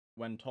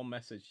when Tom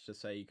messaged to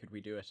say, could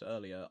we do it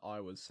earlier, I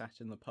was sat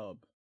in the pub.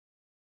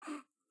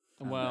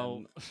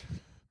 Well,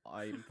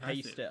 I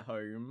paced it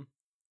home.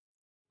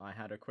 I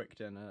had a quick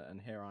dinner,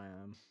 and here I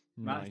am.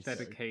 That's nice.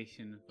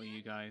 dedication for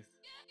you guys.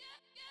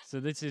 So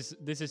this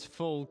is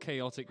full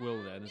chaotic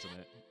will then, isn't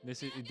it?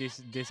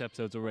 This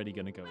episode's already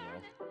going to go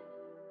well.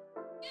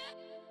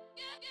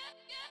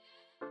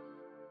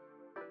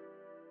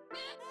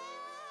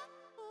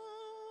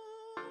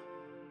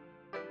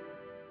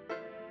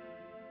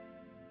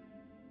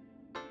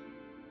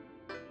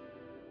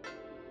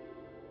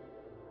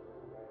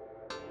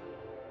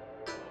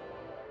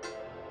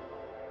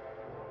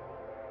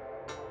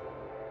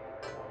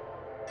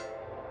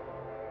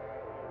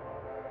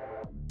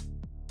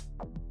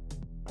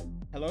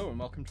 Hello and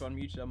welcome to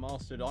Unmuted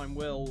Unmastered. I'm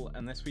Will,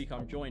 and this week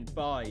I'm joined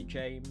by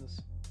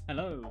James.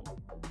 Hello.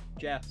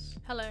 Jess.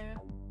 Hello.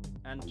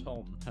 And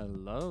Tom.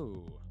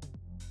 Hello.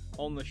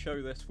 On the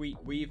show this week,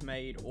 we've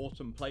made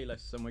autumn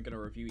playlists and we're going to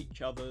review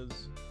each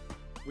other's.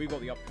 We've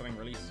got the upcoming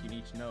releases you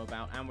need to know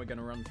about, and we're going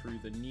to run through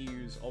the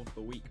news of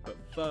the week. But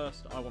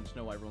first, I want to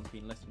know what everyone's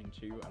been listening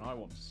to, and I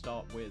want to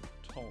start with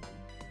Tom.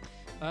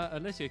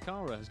 Alicia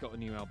Cara has got a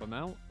new album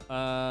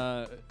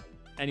out.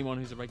 Anyone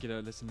who's a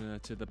regular listener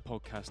to the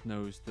podcast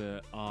knows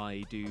that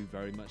I do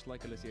very much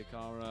like Alicia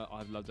Cara.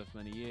 I've loved her for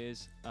many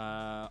years.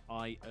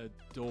 I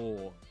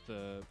adore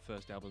the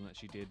first album that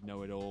she did,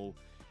 Know It All.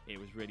 It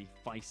was really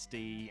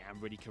feisty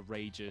and really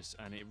courageous,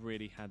 and it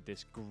really had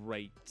this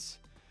great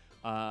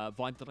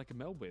vibe that I could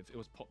meld with. It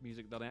was pop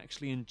music that I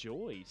actually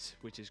enjoyed,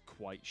 which is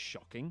quite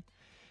shocking.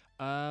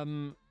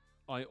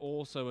 I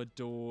also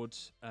adored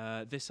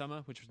This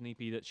Summer, which was an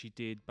EP that she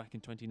did back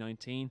in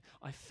 2019.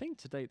 I think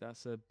to date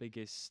that's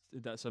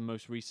her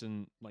most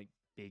recent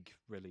big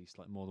release,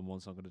 like more than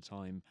one song at a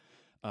time.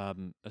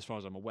 As far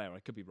as I'm aware, I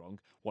could be wrong.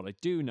 What I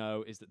do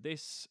know is that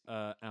this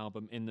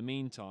album, In the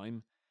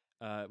Meantime,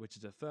 which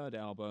is her third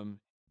album,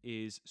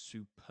 is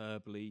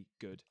superbly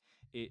good.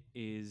 It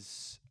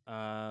is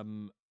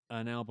an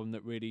album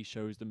that really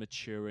shows the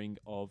maturing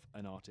of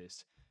an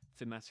artist,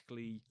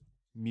 thematically,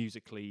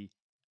 musically,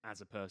 as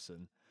a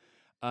person.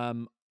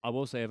 I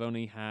will say I've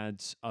only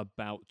had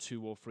about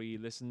 2 or 3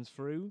 listens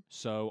through,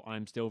 so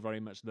I'm still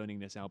very much learning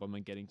this album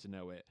and getting to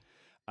know it.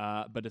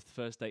 But if the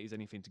first date is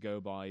anything to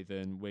go by,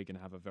 then we're going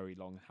to have a very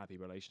long, happy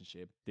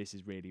relationship. This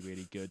is really,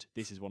 really good.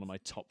 This is one of my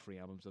top 3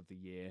 albums of the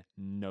year,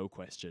 no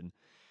question.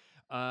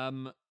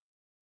 3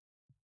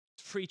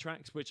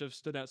 tracks which have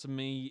stood out to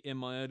me in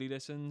my early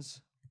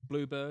listens: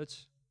 Bluebird,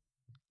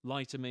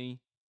 Lie to Me,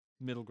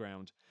 Middle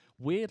Ground.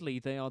 Weirdly,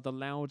 they are the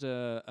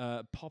louder,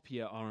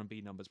 poppier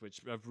R&B numbers,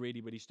 which have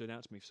really, really stood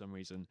out to me for some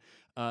reason.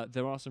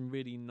 There are some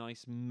really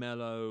nice,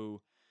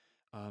 mellow,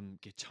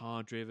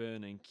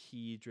 guitar-driven and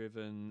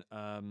key-driven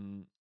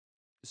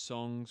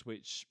songs,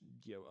 which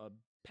are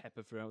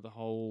pepper throughout the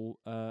whole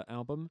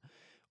album.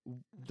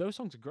 Those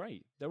songs are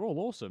great. They're all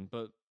awesome,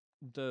 but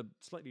the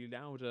slightly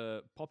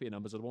louder, poppier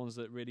numbers are the ones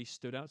that really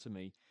stood out to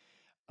me,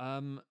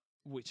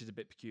 which is a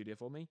bit peculiar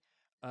for me.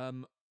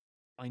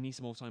 I need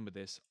some more time with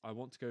this. I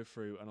want to go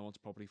through and I want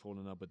to properly fall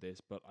in love with this,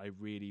 but I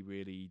really,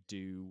 really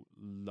do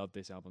love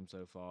this album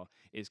so far.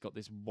 It's got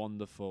this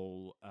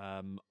wonderful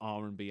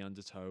R&B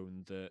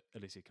undertone that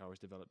Alicia Cara has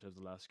developed over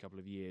the last couple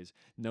of years.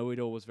 Know It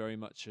All was very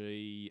much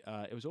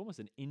it was almost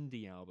an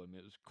indie album.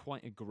 It was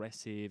quite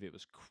aggressive. It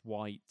was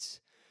quite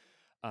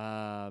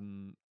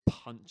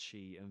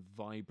punchy and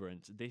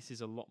vibrant. This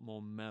is a lot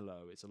more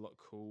mellow. It's a lot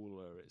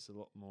cooler. It's a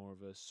lot more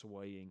of a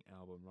swaying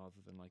album rather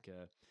than like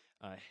a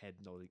head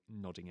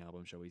nodding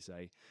album, shall we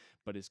say.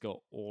 But it's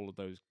got all of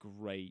those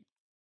great,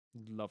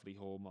 lovely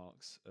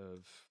hallmarks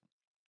of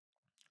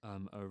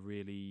a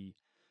really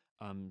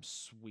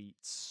sweet,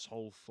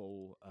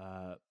 soulful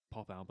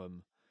pop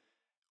album,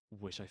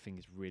 which I think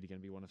is really going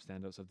to be one of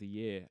standouts of the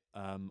year.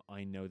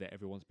 I know that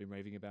everyone's been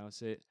raving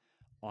about it.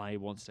 I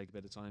want to take a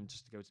bit of time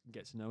just to go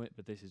get to know it,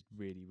 but this is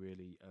really,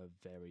 really a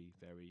very,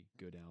 very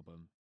good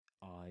album.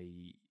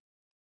 I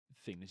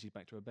think that she's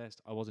back to her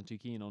best. I wasn't too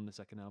keen on the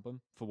second album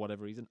for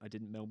whatever reason. I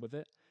didn't meld with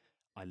it.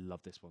 I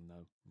love this one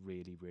though.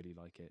 Really, really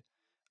like it.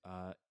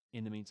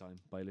 In the Meantime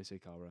by Alicia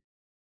Cara.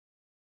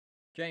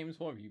 James,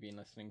 what have you been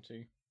listening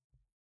to?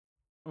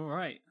 All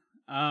right.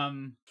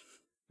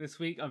 This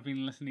week I've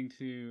been listening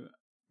to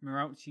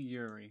Mirauchi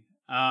Yuri.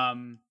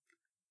 I'm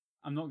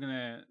not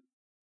gonna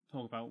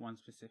talk about one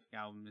specific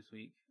album this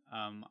week.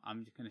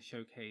 I'm just gonna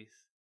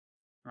showcase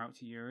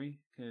Mirauchi Yuri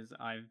because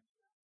I've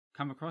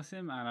come across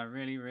him and I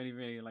really, really,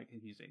 really like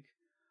his music.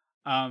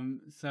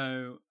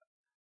 So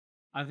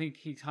I think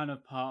he's kind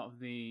of part of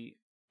the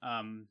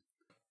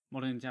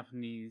modern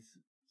Japanese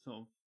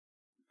sort of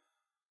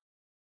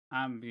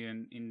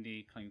ambient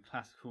indie kind of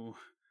classical,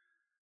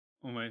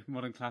 almost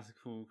modern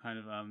classical kind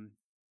of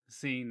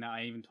scene that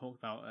I even talked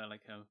about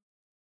like a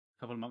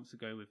couple of months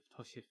ago with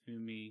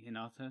Toshifumi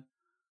Hinata.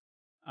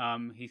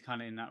 He's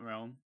kind of in that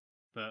realm,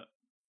 but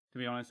to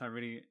be honest, I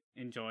really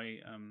enjoy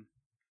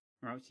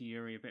Mirauchi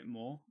Yuri a bit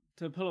more.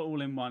 To pull it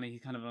all in one,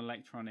 he's kind of an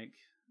electronic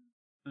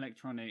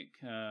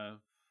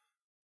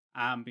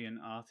ambient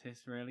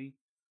artist, really.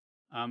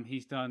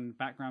 He's done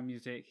background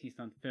music, he's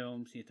done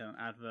films, he's done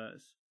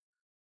adverts,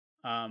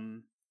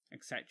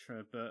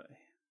 etc. But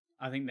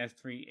I think there's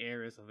 3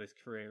 eras of his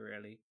career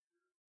really,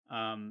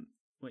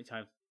 which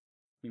I've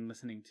been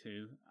listening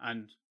to,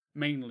 and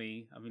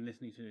mainly I've been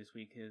listening to this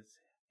week is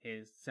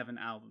his 7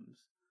 albums,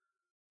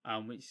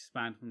 which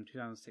spanned from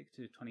 2006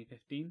 to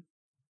 2015.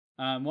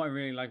 What I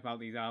really like about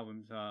these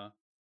albums are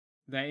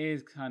there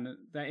is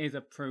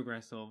a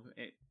progress of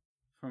it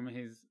from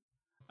his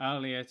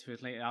earlier to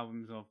his later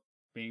albums of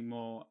being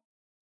more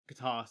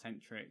guitar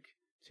centric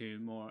to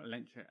more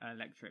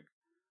electronic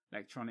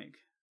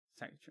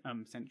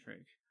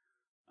centric.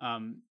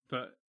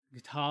 But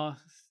guitar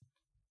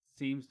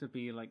seems to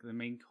be like the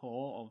main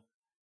core of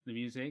the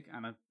music,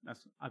 and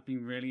I've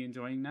been really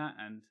enjoying that.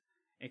 And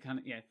it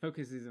it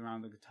focuses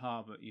around the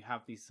guitar, but you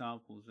have these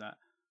samples that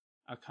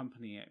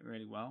accompany it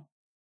really well.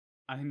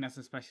 I think that's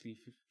especially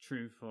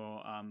true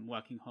for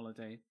Working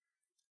Holiday.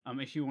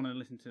 If you want to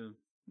listen to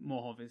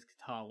more of his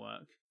guitar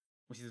work,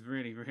 which is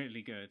really,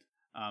 really good,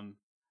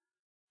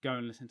 go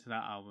and listen to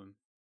that album.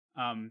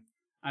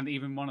 And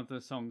even one of the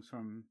songs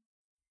from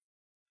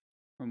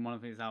one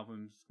of his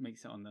albums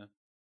makes it on the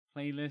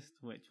playlist,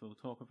 which we'll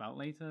talk about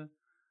later.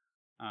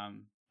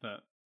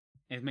 But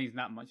it made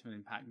that much of an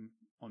impact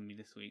on me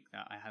this week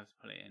that I had to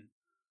put it in.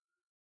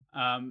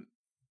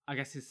 I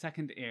guess his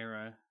second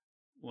era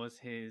was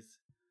his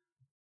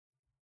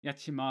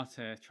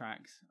Yachimata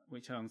tracks,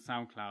 which are on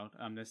SoundCloud.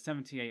 There's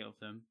 78 of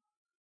them,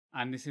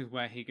 and this is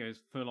where he goes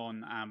full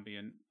on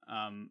ambient.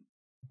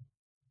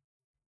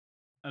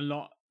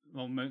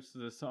 Most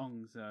of the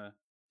songs are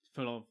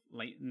full of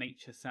like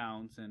nature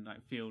sounds and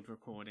like field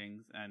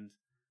recordings and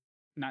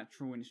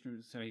natural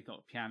instruments. So he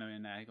got piano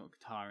in there, he got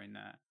guitar in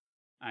there,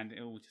 and it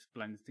all just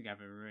blends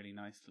together really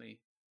nicely.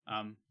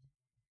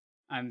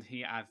 And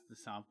he adds the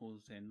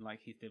samples in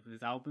like he did with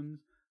his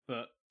albums,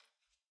 but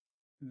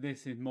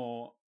this is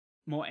more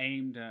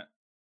aimed at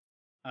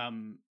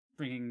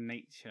bringing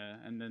nature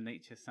and the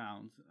nature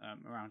sounds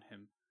around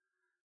him.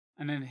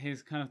 And then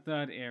his kind of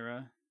third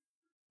era,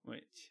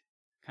 which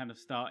kind of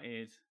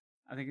started,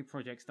 I think the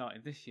project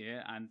started this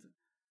year, and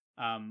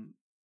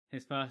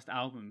his first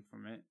album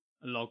from it,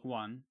 Log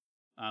 1,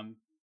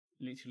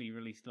 literally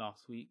released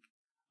last week.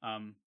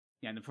 And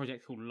the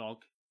project's called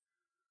Log.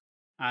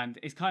 And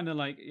it's kind of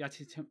like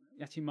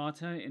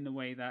Yachimata in the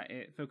way that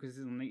it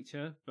focuses on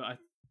nature, but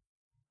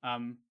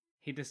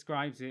he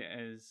describes it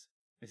as,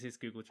 this is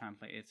Google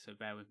translated, so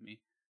bear with me,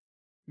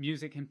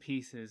 music in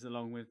pieces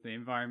along with the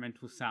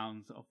environmental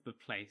sounds of the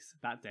place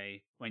that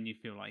day when you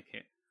feel like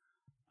it.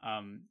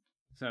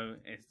 So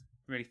it's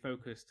really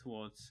focused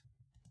towards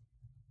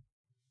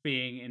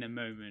being in a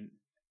moment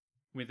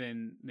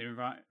within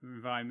the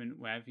environment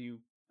wherever you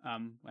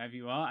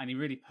are, and he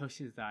really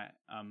pushes that,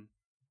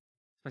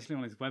 especially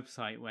on his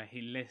website where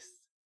he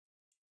lists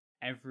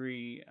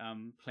every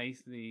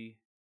place the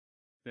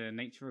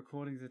nature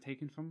recordings are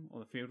taken from, or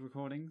the field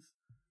recordings.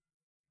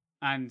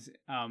 And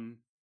on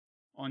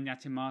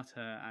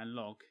Yachimata and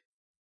Log,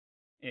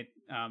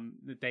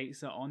 the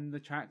dates are on the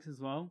tracks as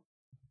well.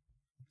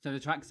 So the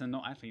tracks are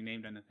not actually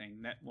named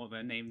anything.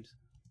 They're named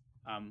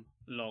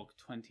Log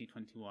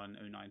 2021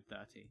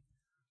 0930.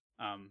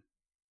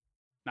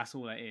 That's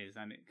all it is,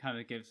 and it kind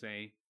of gives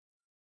a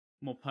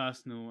more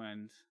personal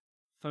and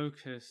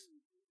focused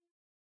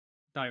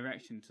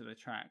direction to the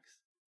tracks.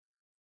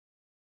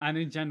 And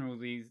in general,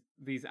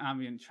 these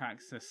ambient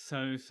tracks are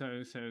so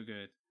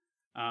good.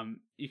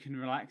 You can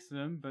relax to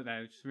them, but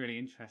they're just really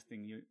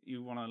interesting.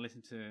 You want to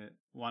listen to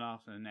one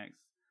after the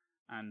next,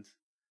 and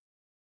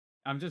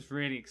I'm just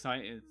really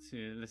excited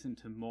to listen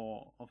to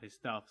more of his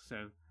stuff.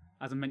 So,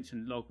 as I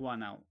mentioned, Log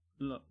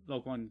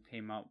 1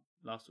 came out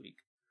last week,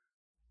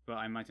 but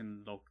I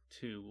imagine Log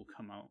 2 will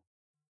come out,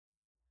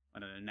 I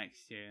don't know,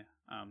 next year,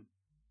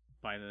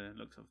 by the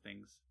looks of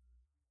things.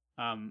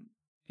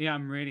 Yeah,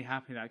 I'm really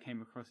happy that I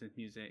came across his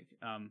music.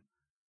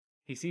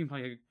 He seems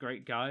like a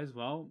great guy as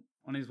well.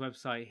 On his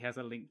website, he has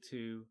a link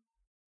to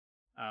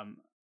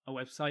a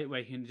website where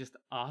you can just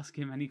ask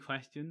him any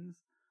questions.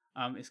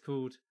 It's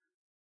called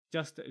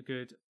Just a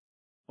Good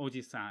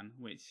Oji-san,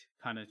 which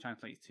kind of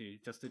translates to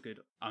Just a Good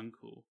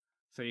Uncle.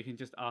 So you can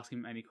just ask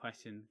him any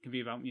question. It could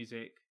be about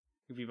music,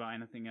 it could be about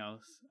anything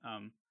else,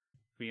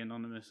 be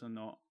anonymous or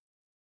not.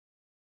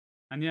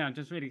 And yeah, I'm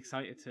just really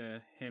excited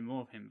to hear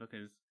more of him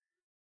because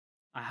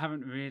I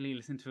haven't really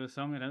listened to a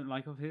song I don't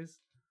like of his.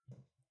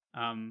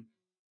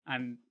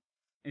 And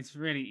it's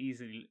really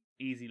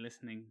easy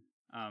listening.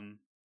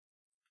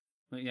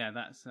 But yeah,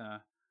 that's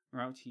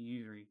Murauchi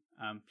Yuri.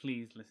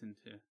 Please listen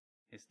to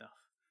his stuff.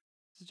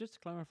 So just to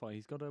clarify,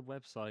 he's got a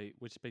website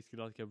which is basically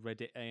like a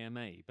Reddit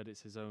AMA, but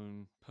it's his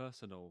own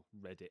personal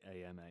Reddit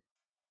AMA.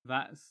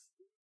 That's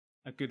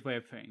a good way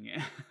of putting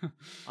it.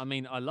 I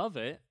mean, I love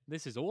it.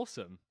 This is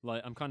awesome.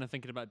 Like, I'm kind of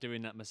thinking about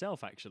doing that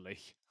myself, actually.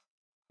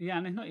 Yeah,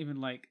 and it's not even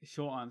like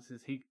short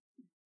answers.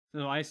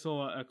 So I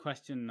saw a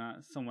question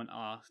that someone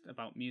asked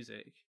about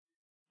music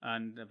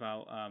and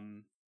about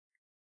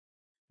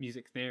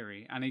music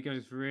theory, and he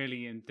goes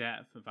really in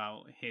depth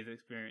about his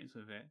experience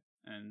with it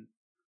and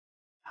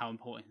how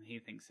important he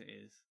thinks it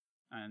is.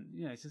 and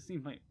yeah, it just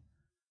seemed like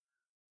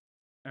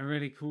a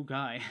really cool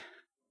guy,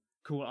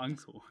 cool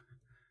uncle.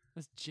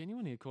 That's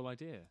genuinely a cool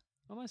idea.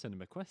 I might send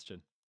him a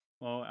question.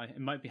 Well, it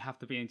might have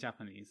to be in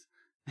Japanese.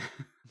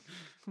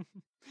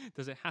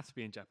 Does it have to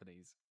be in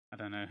Japanese? I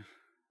don't know.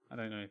 I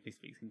don't know if he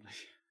speaks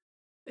English.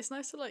 It's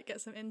nice to like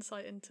get some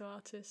insight into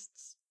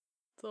artists'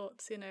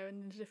 thoughts, you know,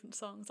 and into different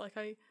songs. Like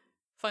I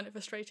find it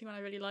frustrating when I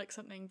really like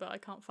something, but I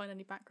can't find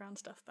any background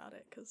stuff about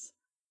it because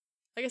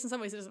I guess in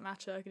some ways it doesn't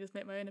matter. I can just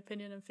make my own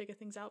opinion and figure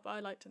things out, but I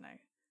like to know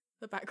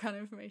the background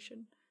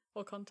information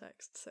or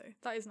context, so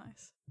that is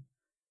nice.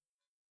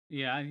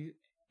 Yeah,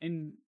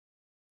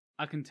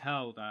 I can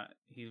tell that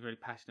he's really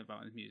passionate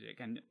about his music,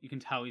 and you can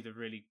tell he's a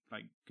really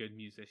like good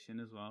musician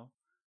as well,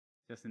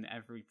 just in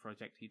every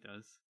project he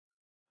does.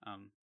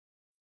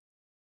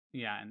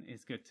 Yeah, and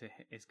it's good to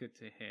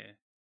hear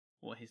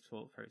what his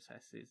thought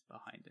process is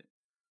behind it.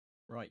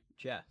 Right,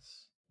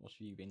 Jess, what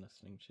have you been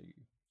listening to?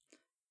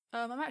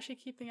 I'm actually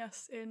keeping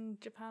us in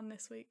Japan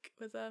this week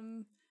with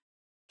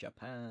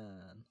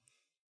Japan.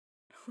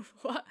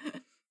 What?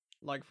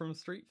 Like from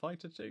Street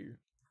Fighter 2.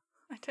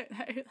 I don't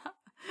know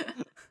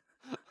that.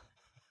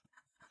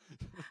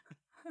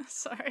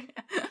 Sorry.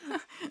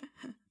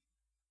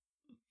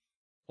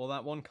 Or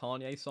that one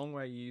Kanye song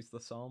where you use the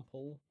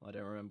sample. I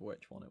don't remember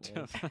which one it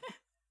was.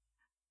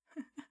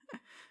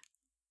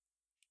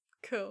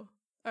 Cool.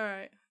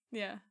 Alright.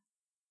 Yeah.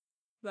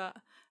 That.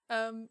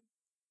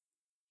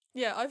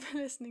 Yeah, I've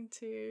been listening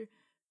to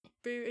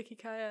Boo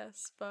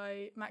Ikikayes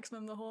by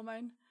Maximum the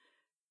Hormone,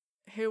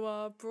 who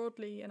are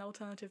broadly an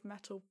alternative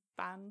metal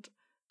band,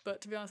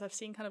 but to be honest, I've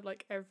seen kind of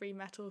like every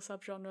metal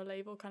subgenre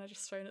label kind of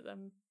just thrown at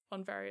them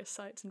on various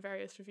sites and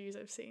various reviews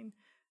I've seen,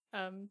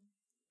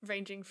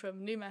 ranging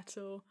from nu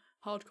metal,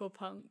 hardcore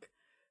punk.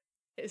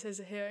 It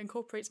says here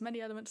incorporates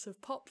many elements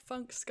of pop,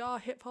 funk, ska,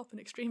 hip hop, and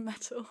extreme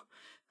metal.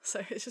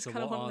 So it's just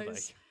kind of one of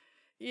those.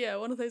 Yeah,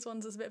 one of those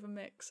ones that's a bit of a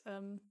mix.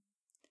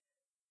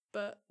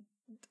 But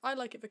I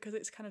like it because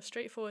it's kind of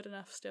straightforward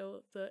enough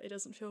still that it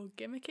doesn't feel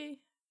gimmicky,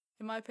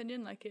 in my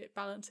opinion. Like it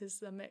balances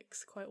the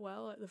mix quite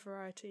well, like the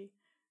variety.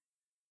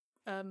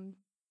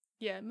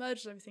 Yeah, it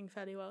merges everything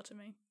fairly well to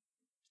me.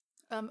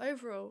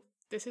 Overall,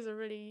 this is a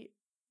really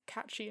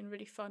catchy and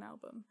really fun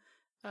album.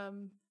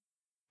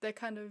 They're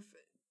kind of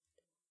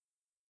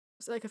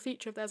like a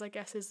feature of theirs, I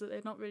guess, is that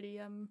they're not really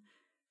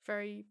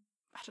very,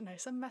 I don't know,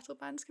 some metal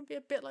bands can be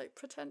a bit like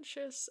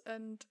pretentious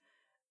and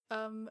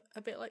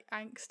a bit like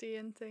angsty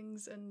and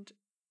things, and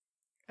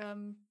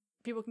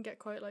people can get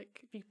quite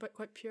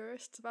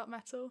purists about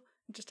metal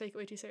and just take it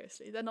way too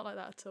seriously. They're not like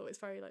that at all. It's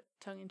very like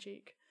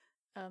tongue-in-cheek,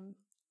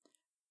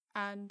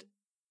 and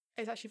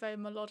it's actually very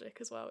melodic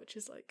as well, which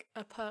is like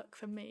a perk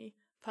for me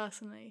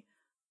personally.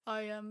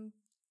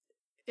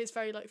 It's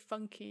very like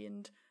funky,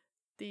 and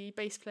the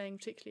bass playing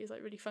particularly is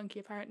like really funky.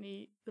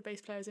 Apparently the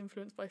bass player is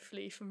influenced by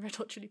Flea from Red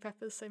Hot Chili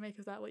Peppers, so make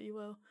of that what you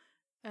will.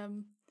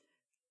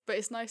 But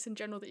it's nice in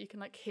general that you can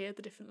like hear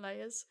the different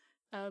layers.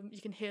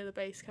 You can hear the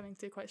bass coming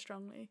through quite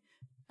strongly,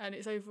 and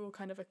it's overall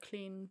kind of a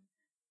clean,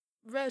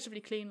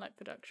 relatively clean like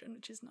production,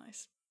 which is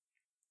nice.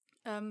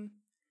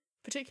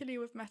 Particularly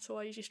with metal,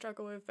 I usually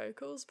struggle with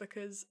vocals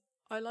because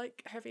I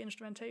like heavy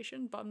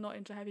instrumentation, but I'm not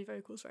into heavy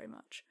vocals very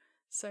much.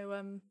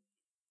 So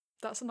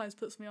that sometimes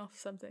puts me off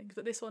something.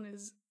 But this one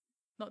is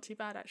not too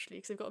bad actually,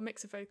 because they've got a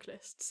mix of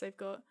vocalists. They've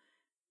got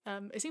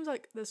it seems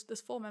like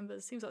there's 4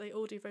 members. It seems like they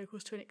all do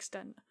vocals to an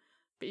extent,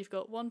 but you've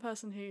got one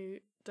person who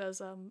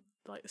does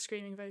like the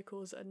screaming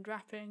vocals and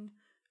rapping,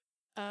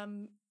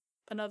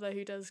 another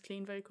who does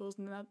clean vocals,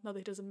 and another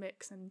who does a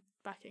mix and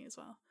backing as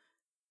well.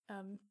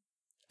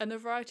 And the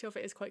variety of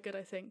it is quite good,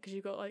 I think, because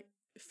you've got like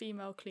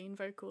female clean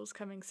vocals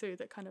coming through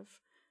that kind of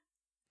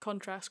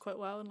contrast quite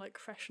well and like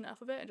freshen it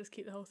up a bit and just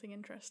keep the whole thing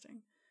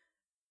interesting.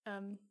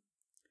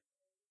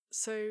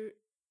 So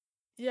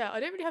yeah,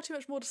 I don't really have too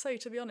much more to say,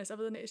 to be honest,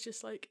 other than it's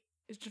just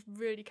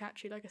really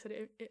catchy. Like I said,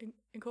 it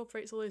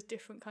incorporates all those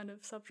different kind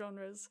of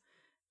subgenres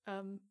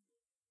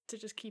to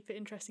just keep it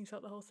interesting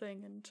throughout the whole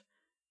thing. And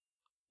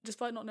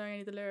despite not knowing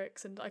any of the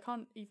lyrics, and I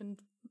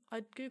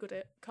googled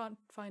it, can't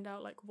find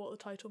out like what the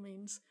title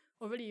means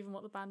or really even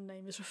what the band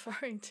name is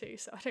referring to,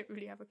 so I don't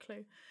really have a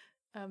clue.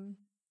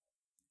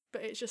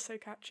 But it's just so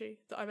catchy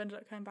that I've ended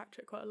up coming back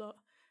to it quite a lot.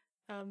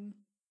 And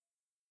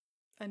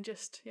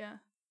just, yeah,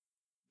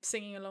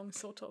 singing along,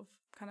 sort of,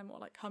 kind of more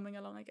like humming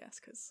along, I guess,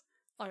 because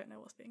I don't know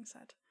what's being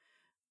said.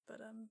 But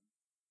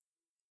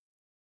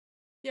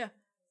yeah,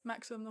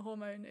 Maximum the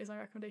Hormone is my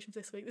recommendation for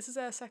this week. This is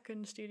their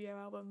second studio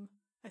album,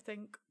 I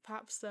think,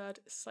 perhaps third.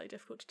 It's slightly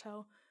difficult to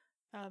tell.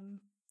 And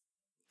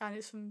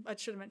it's from, I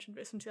should have mentioned,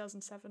 but it's from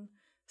 2007,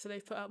 so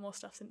they've put out more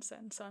stuff since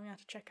then, so I'm going to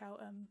have to check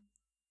out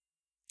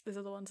those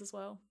other ones as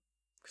well,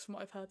 because from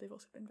what I've heard, they've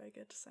also been very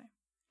good, so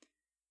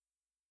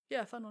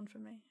yeah, fun one for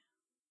me.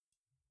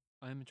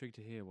 I am intrigued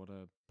to hear what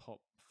a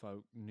pop,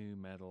 folk, nu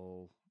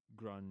metal,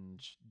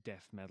 grunge,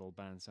 death metal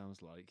band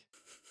sounds like.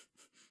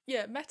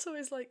 Yeah, metal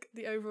is like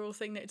the overall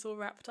thing that it's all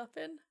wrapped up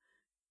in.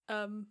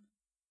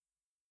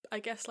 I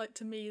guess like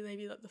to me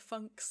maybe like the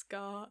funk,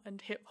 ska,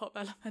 and hip hop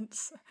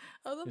elements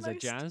are the Is there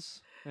most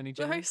jazz? Any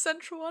the jazz? most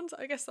central ones.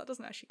 I guess that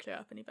doesn't actually clear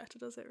up any better,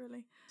 does it?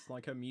 Really? It's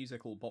like a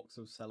musical box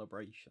of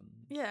celebration.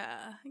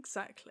 Yeah,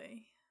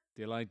 exactly.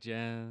 Do you like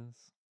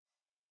jazz?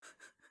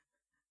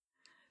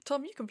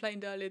 Tom, you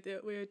complained earlier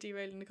that we were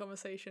derailing the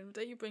conversation.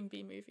 Don't you bring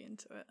B movie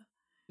into it?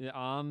 Yeah.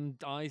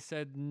 I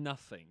said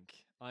nothing.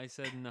 I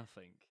said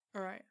nothing.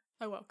 All right,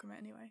 I welcome it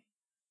anyway.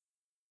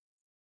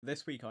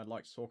 This week I'd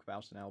like to talk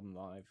about an album that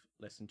I've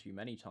listened to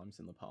many times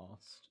in the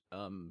past.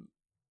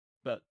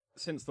 But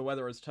since the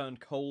weather has turned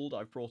cold,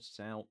 I've brought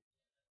it out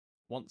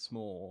once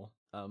more.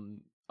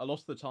 A lot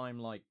of the time,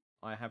 like,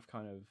 I have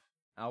kind of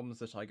albums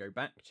that I go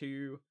back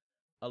to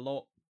a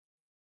lot,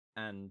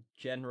 and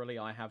generally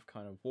I have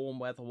kind of warm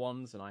weather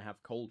ones and I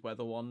have cold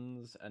weather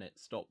ones, and it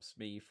stops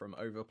me from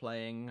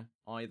overplaying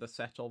either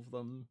set of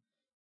them.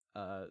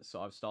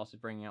 So I've started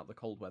bringing out the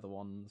cold weather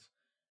ones.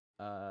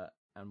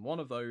 And one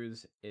of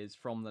those is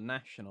from The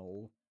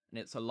National, and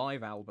it's a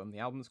live album. The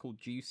album's called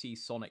Juicy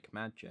Sonic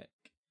Magic.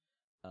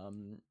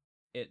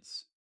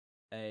 It's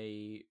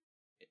a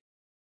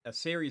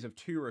series of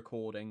 2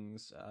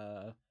 recordings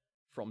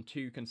from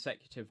 2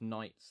 consecutive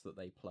nights that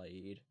they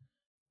played.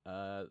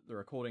 The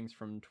recordings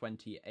from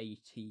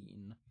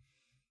 2018.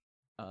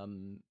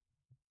 And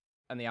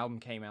the album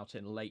came out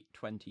in late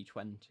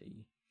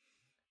 2020.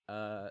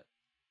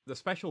 The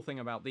special thing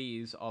about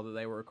these are that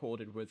they were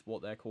recorded with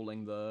what they're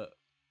calling the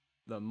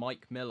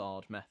Mike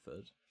Millard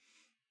method.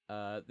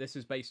 This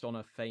is based on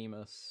a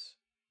famous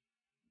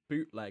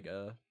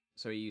bootlegger,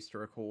 so he used to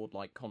record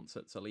like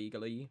concerts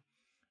illegally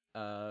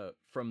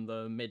from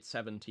the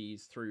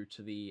mid-70s through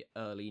to the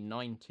early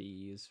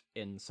 90s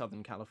in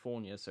Southern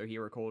California. So he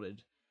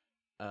recorded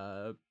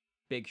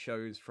big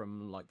shows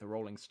from like the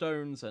Rolling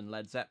Stones and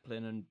Led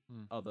Zeppelin and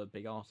other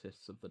big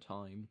artists of the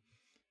time.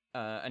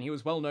 And he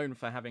was well known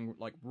for having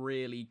like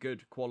really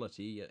good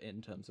quality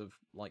in terms of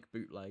like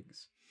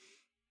bootlegs.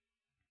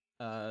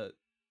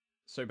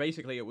 So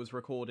basically it was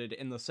recorded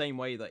in the same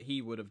way that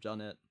he would have done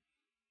it,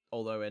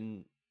 although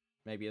in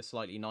maybe a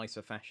slightly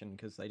nicer fashion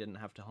because they didn't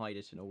have to hide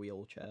it in a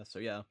wheelchair. So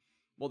yeah,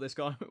 what this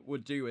guy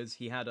would do is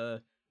he had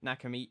a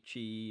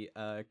Nakamichi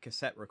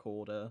cassette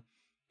recorder,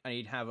 and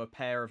he'd have a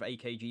pair of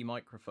AKG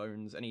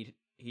microphones, and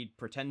he'd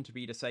pretend to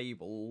be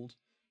disabled,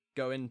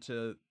 go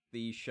into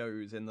these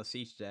shows in the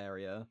seated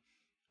area,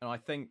 and I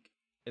think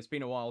it's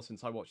been a while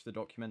since I watched the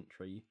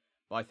documentary,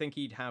 but I think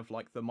he'd have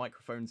like the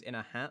microphones in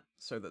a hat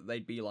so that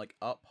they'd be like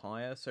up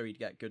higher so he'd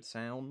get good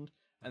sound,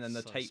 and then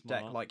the So tape deck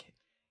smart. like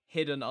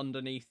hidden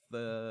underneath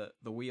the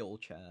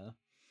wheelchair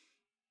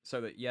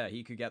so that yeah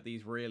he could get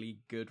these really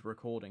good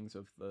recordings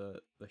of the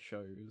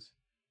shows.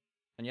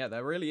 And yeah,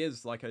 there really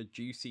is like a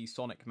juicy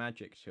sonic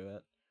magic to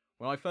it.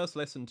 When I first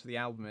listened to the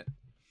album,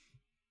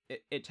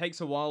 it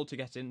takes a while to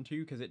get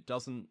into because it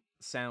doesn't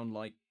sound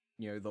like,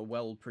 you know, the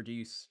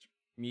well-produced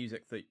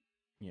music that,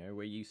 you know,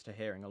 we're used to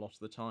hearing a lot of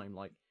the time.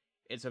 Like,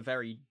 it's a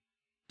very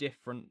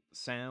different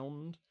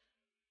sound.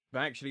 But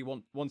actually,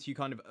 once you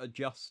kind of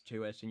adjust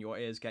to it and your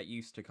ears get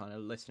used to kind of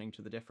listening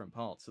to the different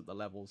parts at the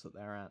levels that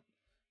they're at,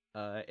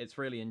 it's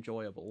really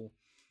enjoyable.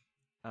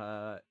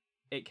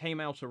 It came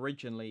out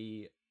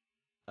originally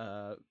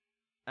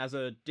as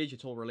a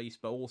digital release,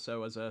 but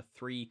also as a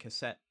 3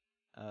 cassette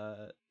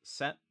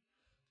set.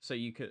 So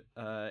you could,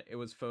 it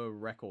was for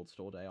Record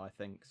Store Day, I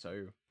think.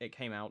 So it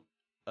came out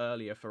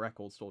earlier for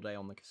Record Store Day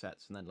on the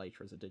cassettes, and then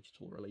later as a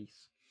digital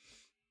release.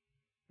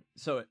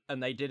 So,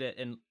 and they did it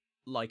in,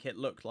 like, it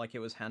looked like it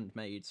was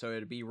handmade, so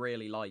it'd be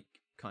really like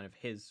kind of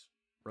his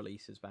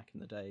releases back in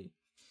the day.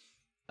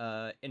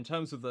 In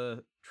terms of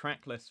the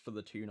track list for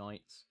the 2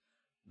 nights,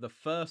 the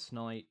first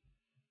night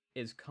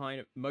is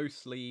kind of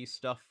mostly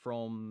stuff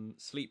from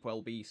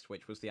Sleepwell Beast,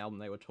 which was the album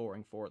they were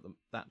touring for at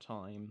that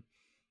time,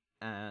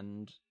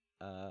 and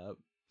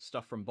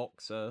stuff from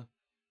Boxer,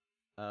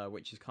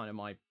 which is kind of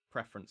my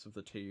preference of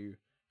the 2.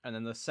 And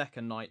then the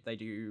second night they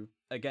do,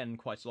 again,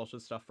 quite a lot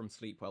of stuff from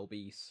Sleepwell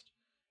Beast,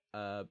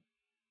 but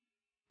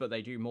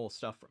they do more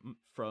stuff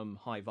from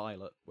High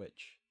Violet,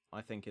 which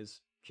I think is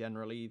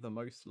generally the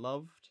most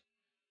loved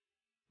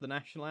The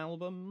National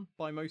album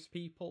by most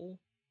people.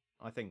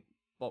 I think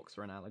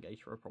Boxer and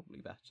Alligator are probably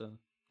better,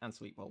 and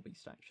Sleepwell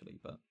Beast actually,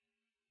 but,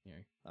 you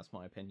know, that's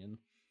my opinion.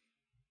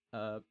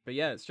 But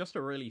yeah, it's just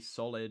a really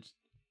solid,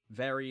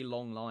 very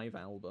long live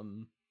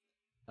album.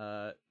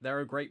 There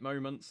are great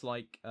moments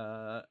like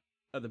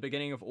at the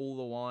beginning of All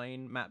the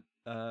Wine, Matt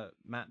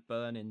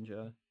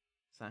Berninger,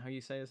 is that how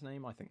you say his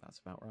name? I think that's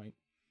about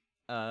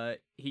right.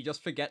 He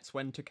just forgets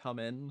when to come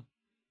in.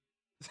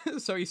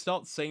 So he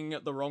starts singing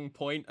at the wrong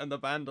point, and the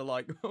band are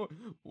like,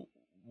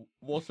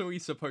 what are we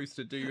supposed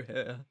to do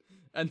here?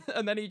 And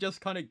then he just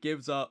kind of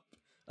gives up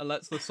and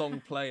lets the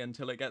song play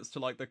until it gets to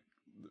like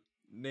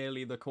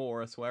nearly the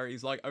chorus, where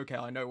he's like, okay,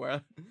 I know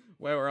where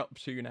we're up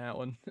to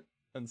now,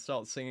 and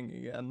starts singing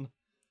again.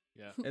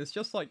 Yeah. It's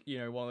just like, you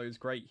know, one of those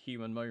great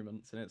human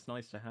moments, and it's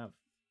nice to have,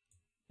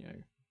 you know,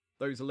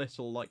 those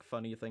little like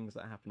funny things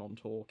that happen on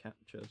tour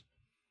captured.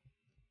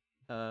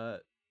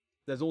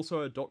 There's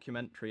also a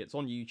documentary, it's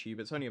on YouTube,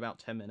 it's only about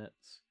 10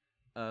 minutes,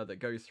 that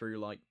goes through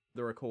like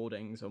the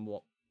recordings and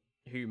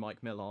who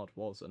Mike Millard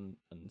was and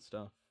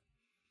stuff.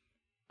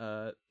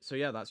 So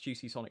yeah, that's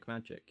Juicy Sonic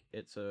Magic.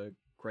 It's a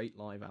great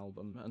live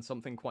album and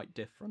something quite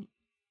different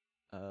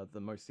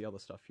than most of the other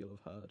stuff you'll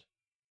have heard.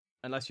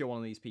 Unless you're one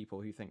of these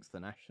people who thinks The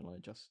National are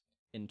just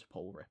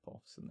Interpol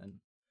rip-offs, and then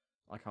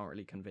I can't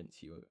really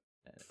convince you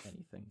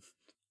anything.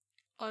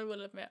 I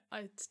will admit,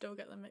 I still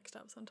get them mixed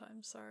up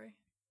sometimes, sorry.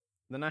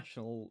 The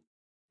National,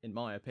 in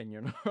my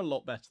opinion, are a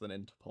lot better than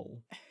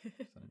Interpol.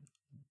 So.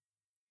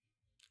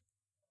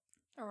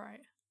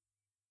 Alright.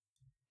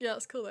 Yeah,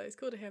 it's cool though. It's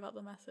cool to hear about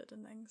the method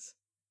and things.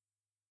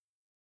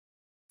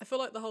 I feel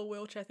like the whole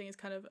wheelchair thing is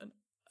kind of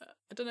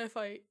I don't know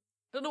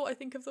what I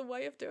think of the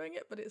way of doing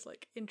it, but it's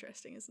like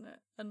interesting, isn't it?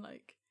 And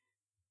like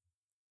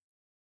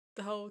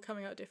the whole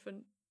coming out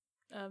different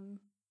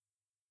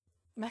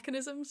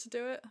mechanisms to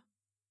do it.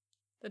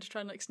 They're just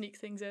trying to like sneak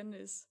things in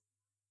it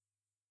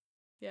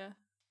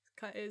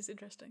is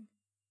interesting.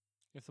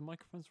 If the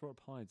microphones were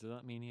up high, does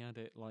that mean he had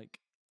it like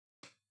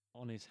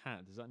on his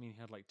hat? Does that mean he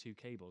had like two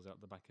cables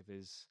out the back of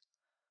his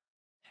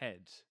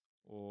head?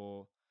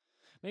 Or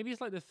maybe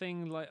it's like the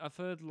thing, like I've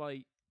heard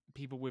like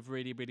people with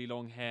really, really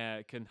long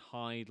hair can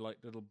hide like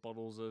little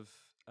bottles of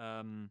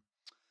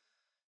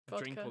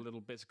drink or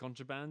little bits of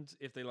contraband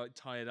if they like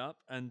tie it up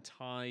and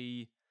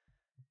tie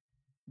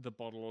the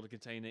bottle or the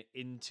container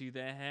into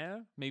their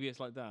hair. Maybe it's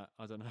like that.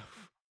 I don't know.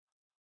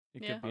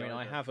 It Yeah. could be. I mean,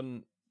 like I that.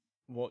 haven't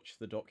watched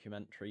the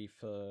documentary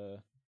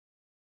for...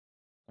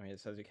 I mean, it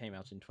says it came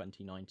out in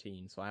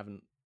 2019, so I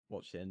haven't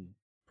watched it in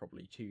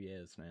probably 2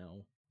 years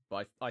now.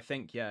 But I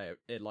think, yeah,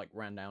 it like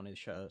ran down his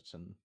shirt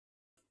and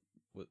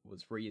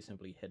was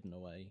reasonably hidden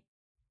away.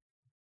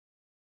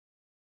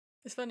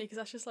 It's funny because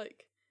that's just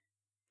like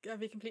gonna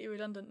be completely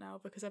redundant now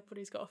because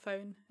everybody's got a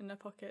phone in their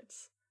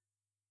pockets,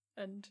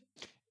 and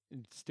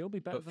It'd still be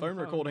better But than a phone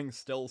recordings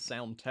still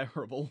sound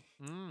terrible.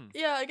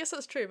 yeah, I guess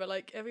that's true. But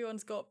like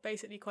everyone's got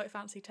basically quite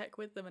fancy tech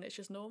with them, and it's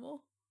just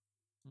normal.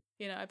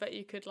 You know, I bet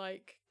you could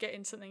like get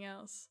in something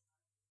else.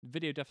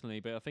 Video definitely,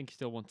 but I think you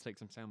still want to take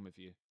some sound with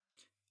you.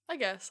 I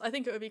guess I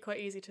think it would be quite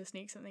easy to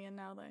sneak something in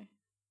now, though.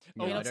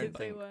 Yeah, I mean, I obviously don't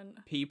they think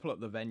weren't. people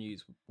at the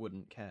venues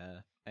wouldn't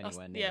care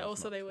anywhere near. Yeah, as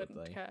also much, they would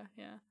wouldn't they? care.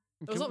 Yeah,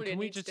 there was not really a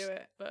need to do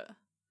it, but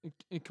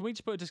Can we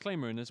just put a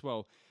disclaimer in as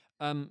well?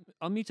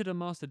 Unmuted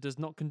Unmastered does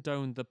not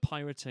condone the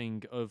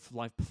pirating of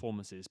live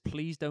performances.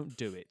 Please don't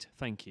do it.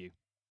 Thank you.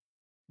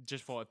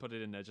 Just thought I'd put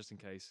it in there just in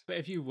case. But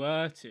if you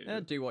were to,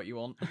 Yeah, do what you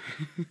want.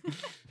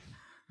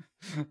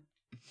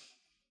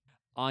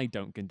 I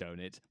don't condone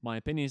it. My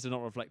opinions do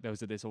not reflect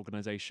those of this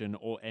organisation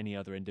or any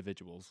other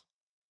individuals.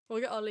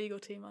 we'll get our legal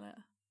team on it.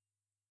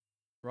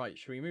 Right,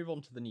 should we move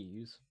on to the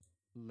news?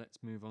 Let's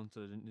move on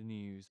to the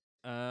news.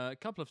 A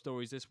couple of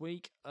stories this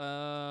week.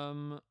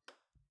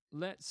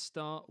 Let's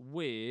start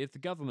with the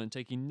government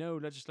taking no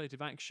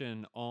legislative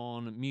action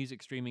on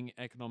music streaming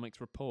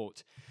economics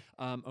report.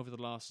 Over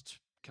the last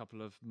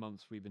couple of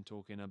months, we've been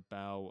talking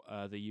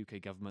about the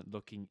UK government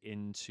looking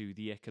into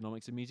the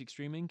economics of music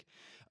streaming.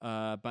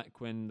 Back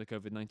when the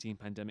COVID-19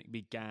 pandemic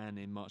began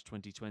in March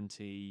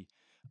 2020,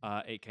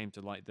 it came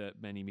to light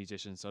that many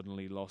musicians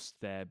suddenly lost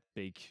their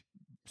big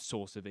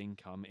source of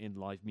income in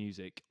live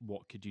music.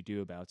 What could you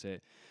do about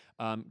it?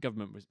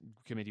 Government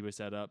committee was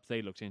set up.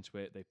 They looked into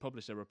it. They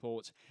published a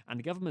report, and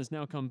the government's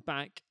now come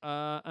back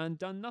and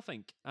done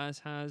nothing, as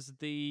has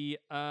the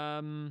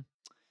CMA.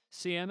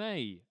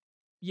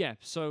 Yeah,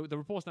 so the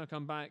report's now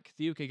come back.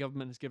 The UK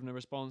government has given a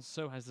response.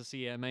 So has the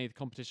CMA, the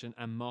Competition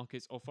and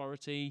Markets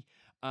Authority,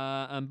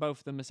 and both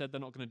of them have said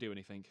they're not going to do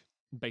anything.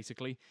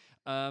 Basically,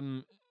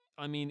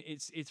 I mean,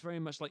 it's very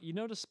much like, you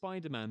know, the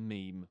Spider-Man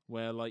meme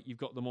where like you've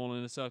got them all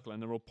in a circle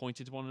and they're all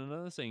pointed to one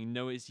another saying,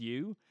 "No, it's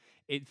you."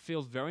 It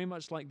feels very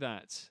much like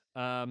that.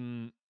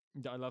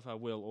 I love how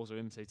Will also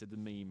imitated the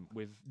meme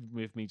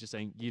with me just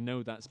saying, "You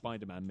know, that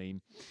Spider-Man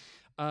meme."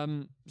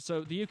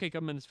 So the UK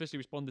government has officially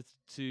responded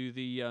to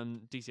the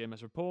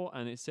DCMS report,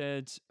 and it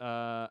said,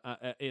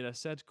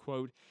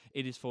 quote,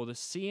 "It is for the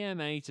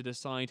CMA to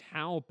decide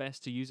how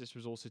best to use its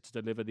resources to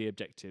deliver the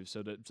objectives,"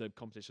 so the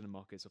Competition and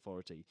Markets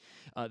Authority.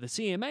 The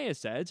CMA has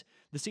said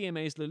the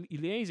CMA is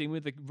liaising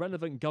with the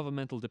relevant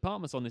governmental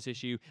departments on this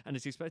issue, and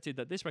it's expected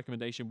that this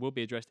recommendation will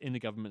be addressed in the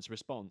government's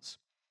response.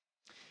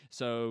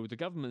 So the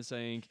government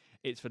saying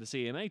it's for the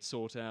CMA to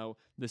sort out,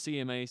 the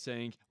CMA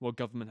saying, well,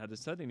 government hasn't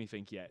said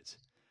anything yet.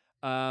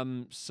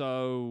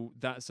 So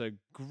that's a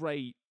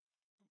great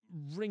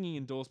ringing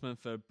endorsement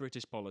for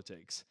British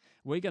politics.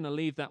 We're going to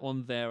leave that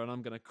one there, and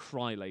I'm going to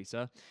cry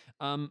later.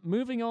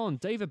 Moving on,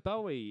 David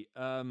Bowie.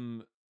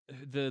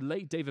 The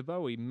late David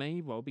Bowie may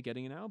well be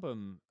getting an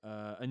album,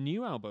 a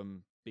new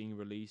album being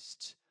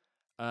released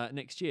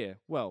next year.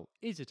 Well,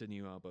 is it a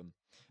new album?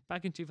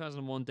 Back in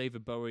 2001,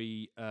 David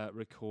Bowie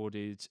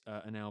recorded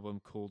an album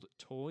called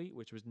Toy,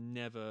 which was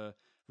never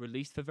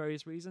released for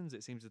various reasons.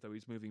 It seems as though he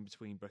was moving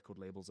between record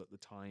labels at the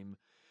time,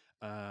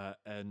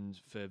 and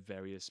for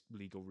various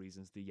legal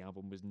reasons, the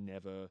album was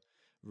never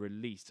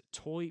released.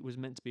 Toy was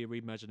meant to be a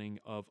reimagining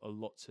of a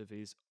lot of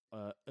his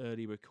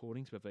early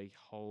recordings with a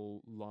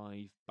whole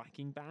live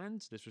backing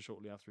band. This was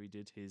shortly after he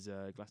did his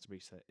Glastonbury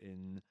set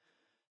in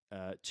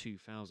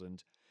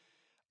 2000.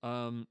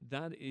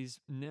 That is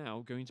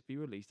now going to be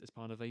released as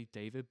part of a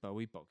David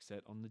Bowie box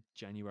set on the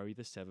January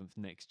the 7th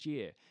next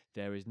year.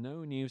 There is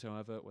no news,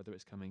 however, whether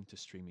it's coming to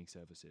streaming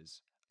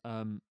services.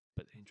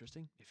 But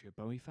interesting, if you're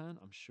a Bowie fan,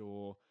 I'm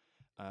sure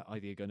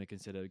either you're going to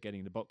consider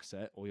getting the box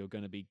set or you're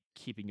going to be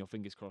keeping your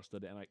fingers crossed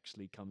that it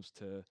actually comes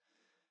to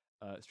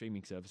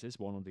streaming services,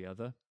 one or the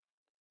other.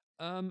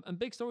 And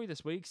big story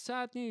this week,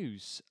 sad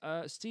news.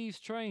 Steve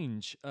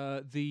Strange,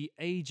 the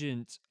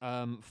agent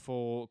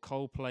for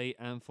Coldplay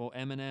and for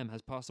Eminem,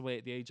 has passed away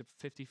at the age of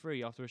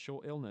 53 after a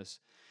short illness.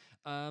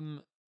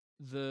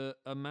 The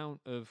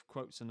amount of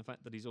quotes and the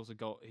fact that he's also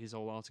got his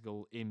whole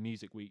article in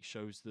Music Week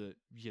shows that,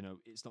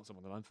 it's not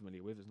someone that I'm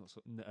familiar with. It's not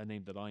a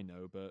name that I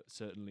know, but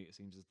certainly it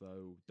seems as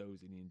though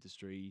those in the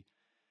industry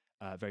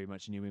very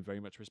much knew him, very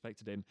much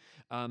respected him.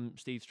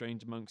 Steve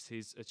Strange, amongst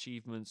his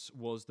achievements,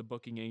 was the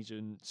booking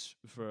agent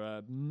for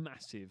a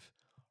massive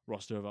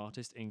roster of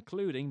artists,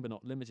 including, but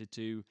not limited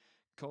to,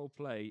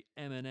 Coldplay,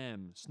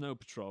 Eminem, Snow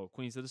Patrol,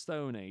 Queens of the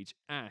Stone Age,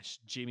 Ash,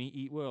 Jimmy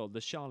Eat World,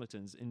 The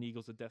Charlatans, and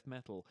Eagles of Death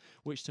Metal,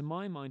 which to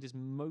my mind is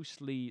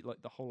mostly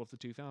like the whole of the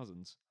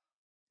 2000s.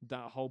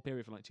 That whole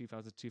period from like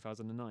 2000 to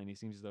 2009, he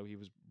seems as though he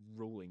was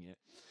ruling it.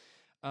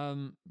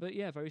 But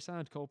yeah, very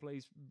sad.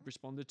 Coldplay's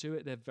responded to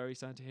it. They're very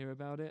sad to hear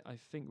about it. I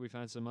think we've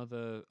had some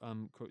other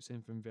quotes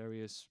in from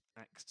various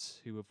acts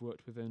who have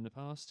worked with him in the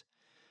past.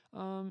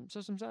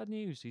 So some sad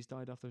news. He's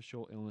died after a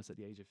short illness at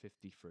the age of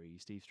 53.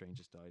 Steve Strange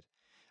has died.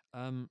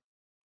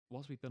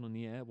 Whilst we've been on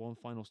the air, one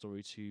final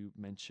story to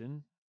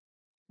mention.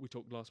 We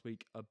talked last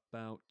week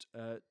about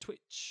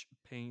Twitch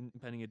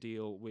penning a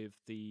deal with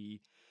the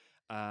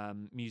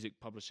music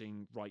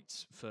publishing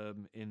rights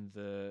firm in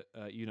the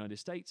United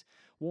States.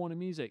 Warner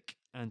Music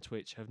and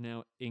Twitch have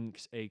now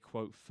inked a,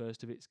 quote,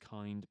 first of its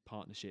kind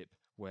partnership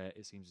where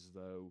it seems as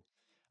though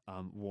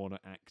Warner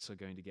acts are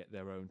going to get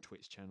their own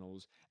Twitch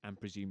channels, and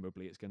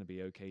presumably it's going to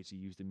be okay to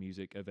use the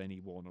music of any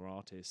Warner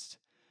artist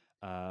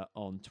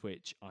on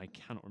Twitch. I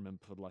cannot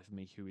remember for the life of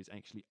me who is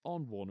actually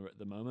on Warner at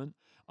the moment.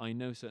 I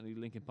know certainly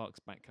Linkin Park's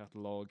back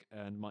catalogue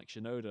and Mike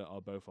Shinoda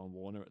are both on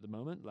Warner at the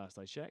moment, last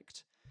I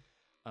checked.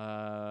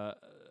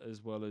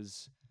 As well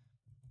as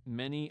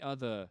many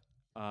other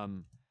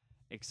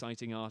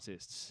exciting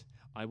artists.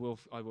 I will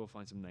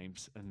find some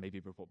names and maybe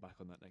report back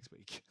on that next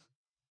week.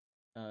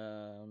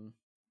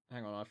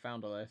 Hang on, I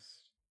found a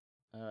list.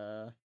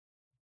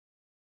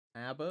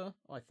 ABBA,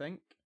 I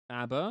think.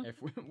 ABBA. If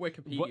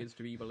Wikipedia is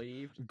to be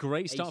believed.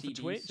 Great start for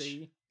AC/DC.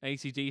 Twitch.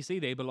 AC/DC,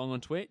 they belong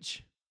on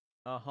Twitch.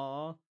 They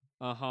belong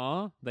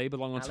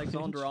on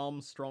Alexander Twitch.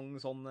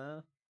 Armstrong's on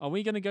there. Are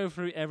we going to go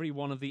through every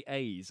one of the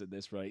A's at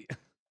this rate?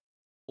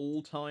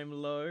 All-time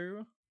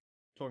low.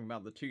 Talking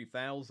about the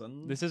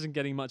 2000s. This isn't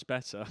getting much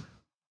better.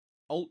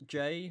 Alt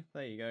J,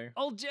 there you go.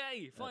 Alt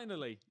J,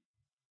 finally.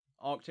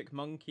 Arctic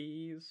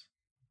Monkeys.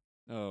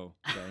 Oh,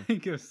 okay. He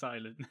goes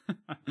silent.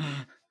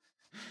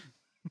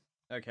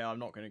 Okay, I'm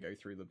not going to go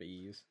through the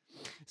B's.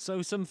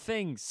 So some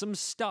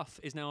stuff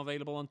is now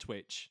available on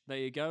Twitch. There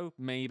you go.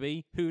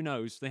 Maybe. Who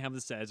knows? They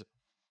haven't said.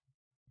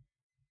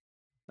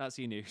 That's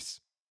your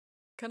news.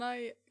 Can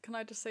I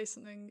just say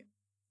something?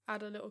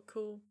 Add a little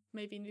cool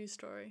maybe news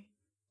story.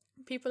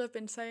 People have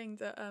been saying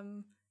that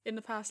in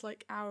the past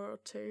like hour or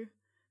two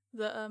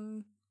that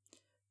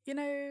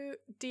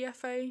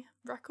DFA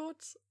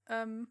Records,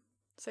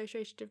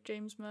 associated with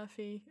James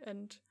Murphy,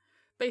 and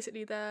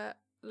basically their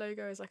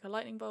logo is like a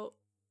lightning bolt.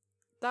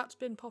 That's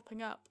been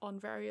popping up on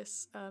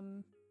various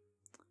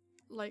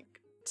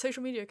like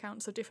social media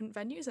accounts of different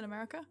venues in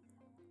America.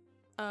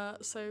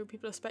 So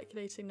people are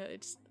speculating that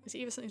it's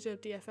either something to do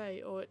with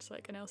DFA or it's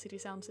like an LCD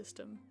Sound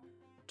System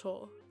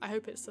tour. I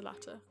hope it's the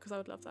latter, because I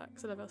would love that,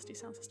 because I love LCD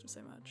Sound System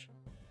so much.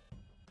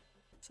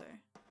 So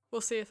we'll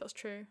see if that's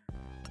true.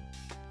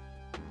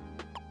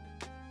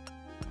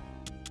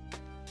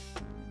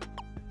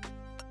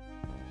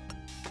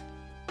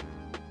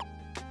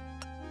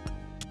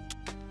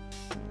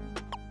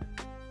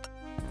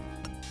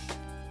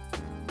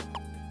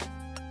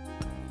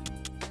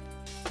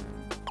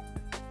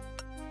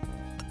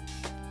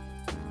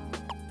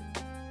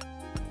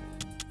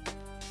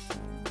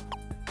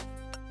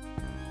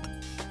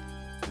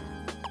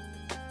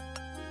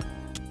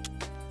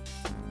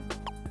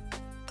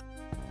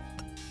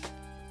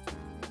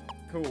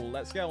 Cool,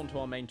 let's get on to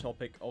our main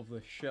topic of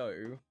the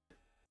show.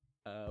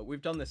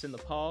 We've done this in the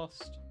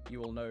past. You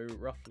will know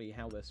roughly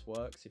how this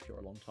works if you're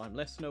a long-time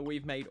listener.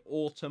 We've made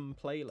autumn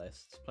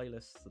playlists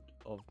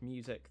of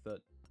music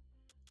that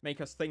make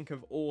us think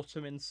of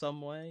autumn in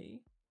some way.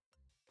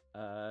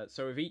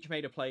 So we've each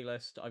made a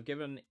playlist. I've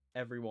given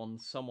everyone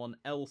someone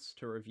else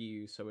to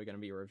review, so we're going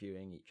to be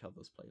reviewing each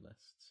other's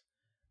playlists.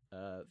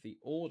 The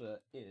order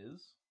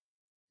is...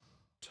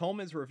 Tom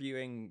is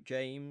reviewing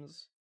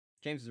James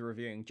is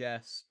reviewing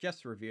Jess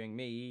is reviewing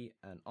me,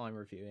 and I'm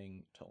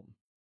reviewing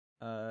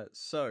Tom.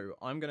 So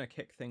I'm going to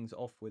kick things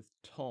off with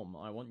Tom.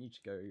 I want you to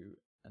go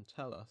and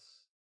tell us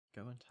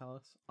go and tell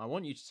us? I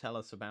want you to tell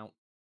us about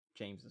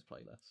James's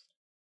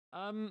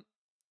playlist.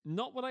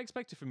 Not what I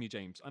expected from you,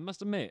 James. I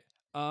must admit.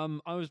 I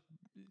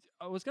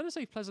was going to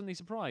say pleasantly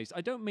surprised.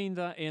 I don't mean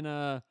that in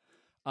a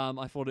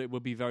I thought it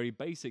would be very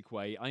basic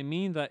way. I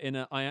mean that in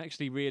a I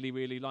actually really,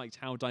 really liked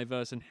how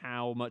diverse and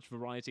how much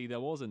variety there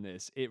was in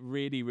this. It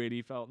really,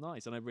 really felt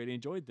nice, and I really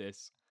enjoyed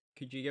this.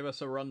 Could you give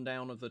us a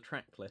rundown of the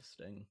track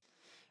listing?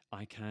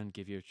 I can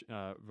give you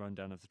a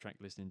rundown of the track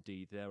list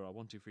indeed. There are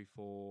 1, 2, 3,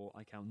 4,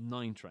 I count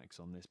 9 tracks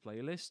on this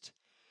playlist.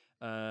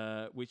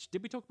 Which,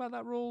 did we talk about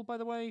that rule, by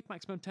the way?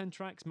 Maximum 10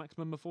 tracks,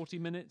 maximum of 40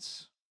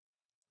 minutes?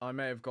 I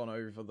may have gone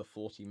over the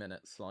 40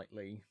 minutes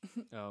slightly.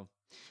 Oh.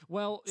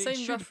 Well,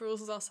 Same rough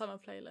rules as our summer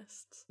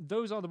playlists.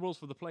 Those are the rules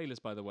for the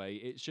playlist, by the way.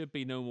 It should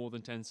be no more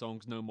than 10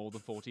 songs, no more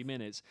than 40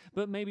 minutes.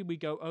 But maybe we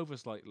go over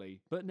slightly.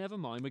 But never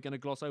mind, we're going to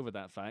gloss over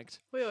that fact.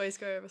 We always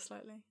go over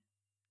slightly.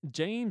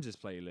 James's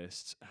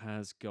playlist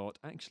has got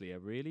actually a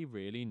really,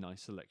 really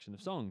nice selection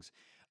of songs.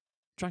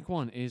 Track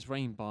 1 is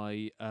Rain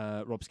by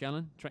Rob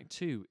Scallon. Track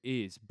 2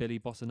 is Billy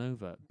Bossa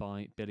Nova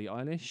by Billie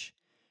Eilish.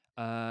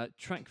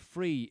 Track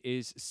 3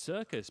 is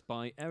Circus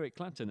by Eric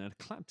Clapton, a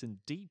Clapton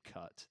deep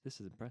cut.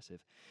 This is impressive.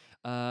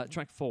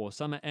 Track 4,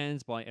 Summer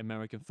Ends by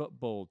American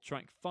Football.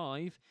 Track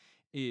 5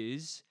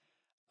 is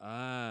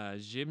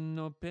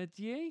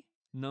Gymnopédie,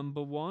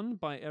 number 1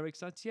 by Eric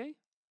Satie.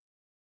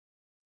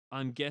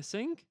 I'm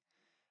guessing.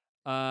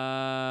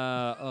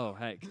 Oh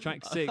heck!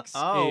 Track 6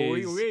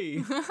 is.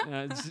 Oui.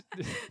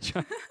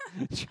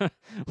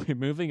 We're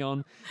moving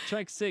on.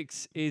 Track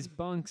 6 is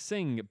Bang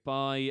Sing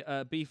by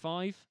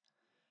B5.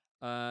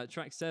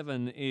 Track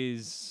 7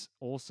 is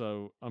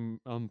also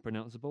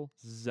unpronounceable.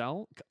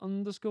 Zalk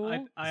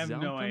underscore. I have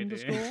Zalk no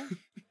idea.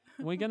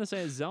 We're gonna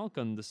say it's Zalk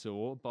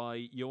underscore by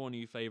your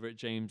new favorite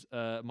James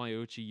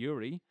Mayochi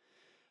Yuri.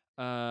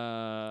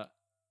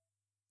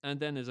 And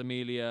then there's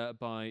Amelia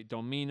by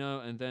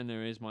Domino, and then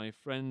there is My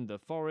Friend the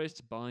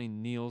Forest by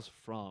Niels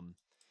Fram.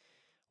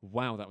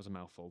 Wow, that was a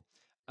mouthful.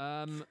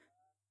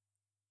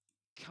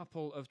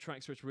 Couple of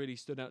tracks which really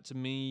stood out to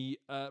me.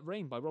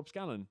 Rain by Rob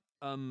Scallon.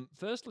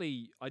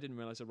 Firstly, I didn't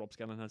realize that Rob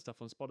Scallon had stuff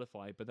on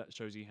Spotify, but that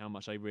shows you how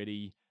much I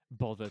really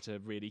bother to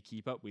really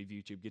keep up with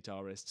YouTube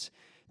guitarists.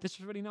 This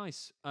was really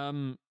nice.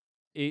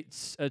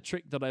 It's a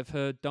trick that I've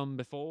heard done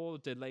before,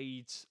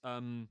 delayed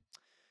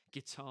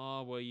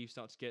guitar, where you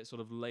start to get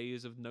sort of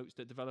layers of notes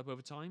that develop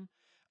over time.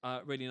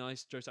 Really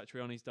nice. Joe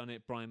Satriani's done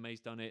it. Brian May's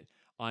done it.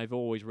 I've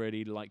always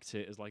really liked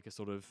it as like a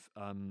sort of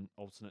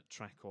alternate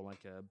track or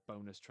like a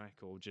bonus track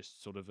or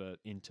just sort of a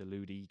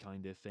interlude-y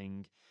kind of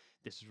thing.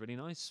 This was really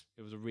nice.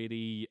 It was a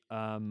really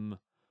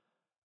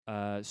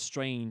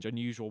strange,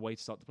 unusual way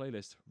to start the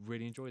playlist.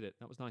 Really enjoyed it.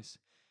 That was nice.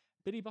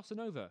 Billy Bossa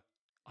Nova.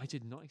 I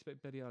did not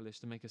expect Billie Eilish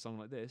to make a song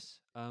like this.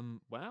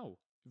 Wow.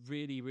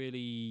 Really,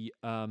 really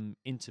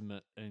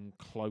intimate and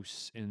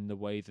close in the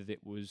way that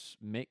it was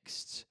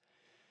mixed.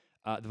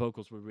 The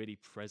vocals were really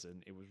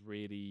present. It was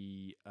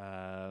really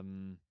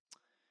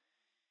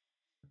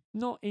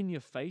not in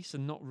your face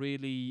and not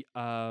really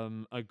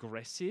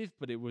aggressive,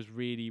 but it was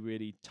really,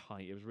 really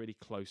tight. It was really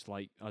close.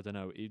 Like, I don't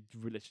know, it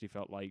literally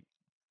felt like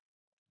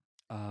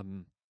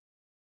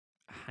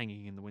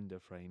hanging in the window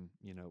frame,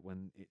 you know,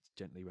 when it's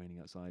gently raining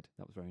outside.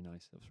 That was very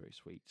nice. That was very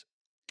sweet.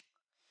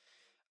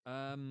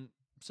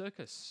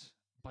 Circus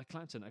by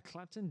Clapton, a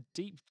Clapton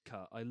deep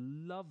cut. I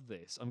love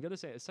this. I'm going to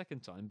say it a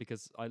second time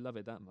because I love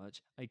it that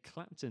much. A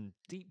Clapton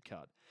deep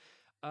cut.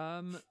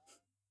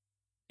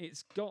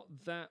 It's got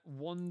that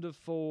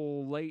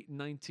wonderful late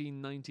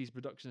 1990s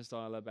production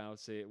style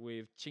about it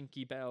with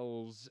chinky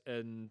bells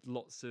and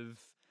lots of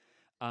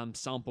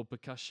sample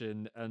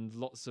percussion and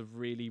lots of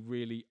really,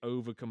 really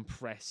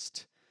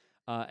overcompressed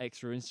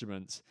extra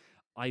instruments.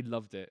 I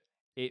loved it.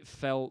 It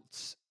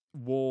felt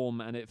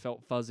warm and it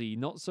felt fuzzy,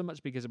 not so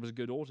much because it was a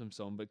good autumn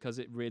song, but because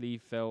it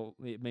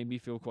made me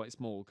feel quite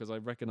small, because I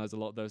recognize a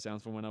lot of those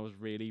sounds from when I was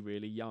really,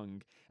 really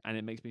young, and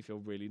it makes me feel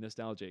really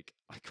nostalgic.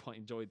 I quite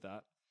enjoyed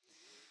that.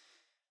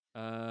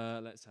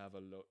 Let's have a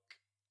look.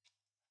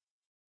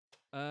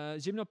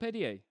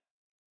 Gymnopédie.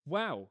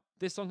 Wow,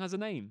 this song has a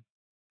name.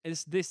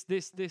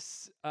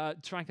 This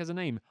track has a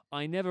name.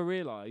 I never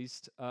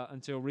realized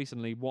until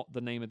recently what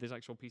the name of this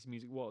actual piece of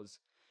music was.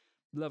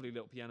 Lovely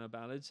little piano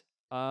ballad.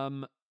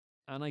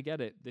 And I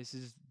get it. This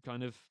is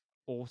kind of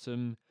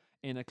autumn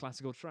in a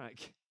classical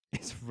track.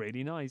 It's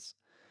really nice.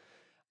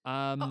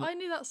 I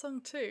knew that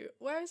song too.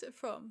 Where is it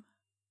from?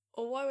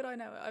 Or why would I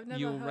know it? I've never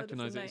You'll heard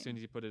recognize of the it name. as soon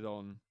as you put it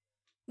on.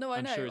 No, I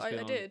I'm know. sure it's been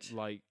I on, did.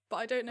 Like, but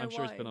I don't know I'm why.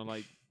 sure it's been on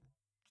like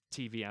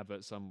TV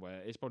advert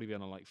somewhere. It's probably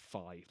been on like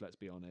 5, let's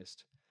be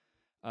honest.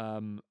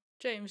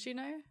 James, do you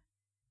know?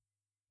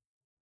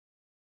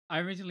 I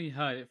originally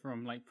heard it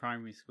from like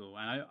primary school,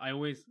 and I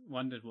always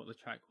wondered what the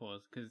track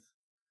was, because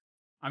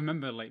I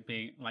remember like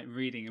being like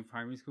reading in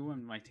primary school,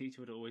 and my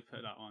teacher would always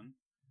put that on,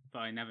 but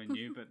I never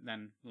knew. But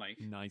then like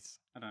Nice.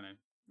 I don't know,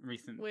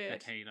 recent Weird.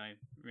 decade I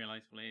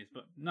realised what it is,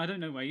 but I don't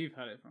know where you've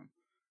heard it from.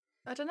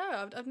 I don't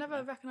know. I've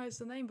never recognised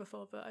the name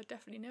before, but I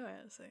definitely knew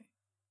it. So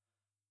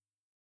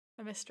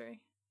a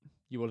mystery.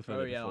 You would have heard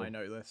Oh it yeah, before. I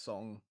know this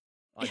song.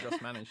 I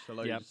just managed to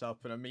load Yep. this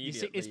up and You immediately.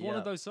 see, it's one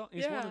of those.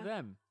 It's one of Yeah.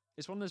 them.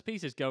 It's one of those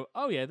pieces. Go,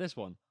 oh yeah, this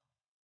one.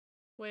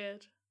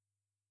 Weird.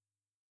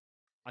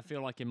 I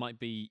feel like it might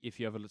be if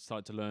you ever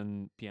start to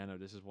learn piano.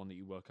 This is one that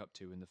you work up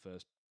to in the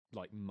first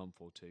like month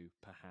or two,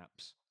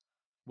 perhaps.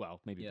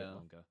 Well, maybe a Yeah. bit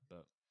longer,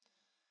 but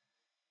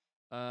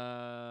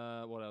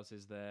what else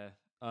is there?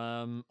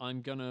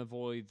 I'm gonna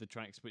avoid the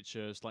tracks which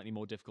are slightly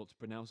more difficult to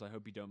pronounce. I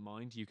hope you don't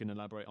mind. You can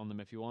elaborate on them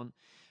if you want.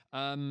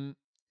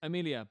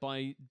 Amelia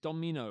by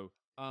Domino.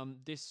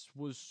 This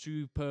was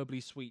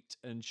superbly sweet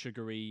and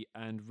sugary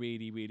and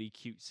really, really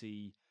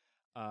cutesy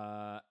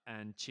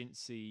and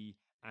chintzy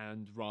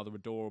and rather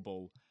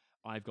adorable.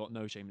 I've got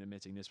no shame in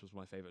admitting this was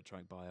my favorite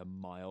track by a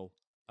mile.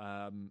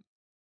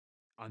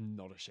 I'm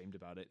not ashamed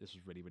about it. This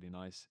was really, really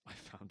nice. I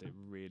found it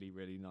really,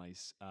 really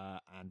nice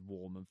and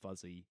warm and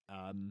fuzzy.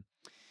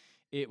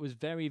 It was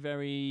very,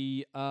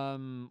 very.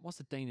 What's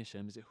the Danish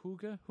term? Is it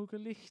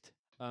Hyggeligt?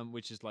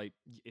 Which is like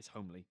it's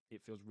homely.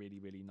 It feels really,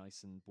 really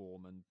nice and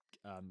warm and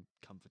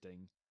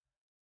comforting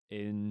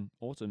in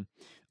autumn.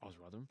 I was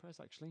rather impressed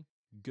actually.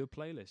 Good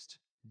playlist.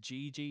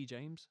 GG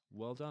James,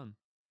 well done.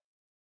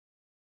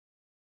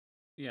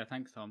 Yeah,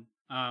 thanks, Tom.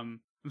 I'm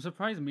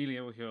surprised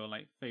Amelia was your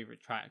like favorite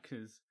track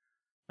because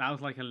that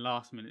was like a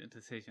last minute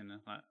decision.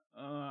 Of like,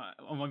 I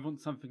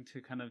want something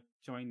to kind of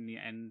join the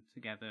end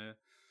together,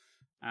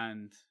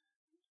 and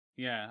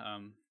yeah,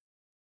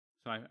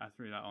 so I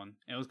threw that on.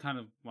 It was kind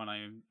of one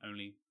I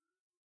only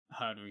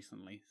heard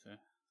recently, so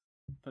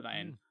put that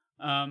in.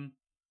 I'm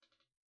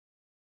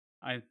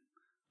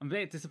a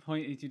bit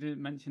disappointed you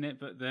didn't mention it,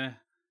 but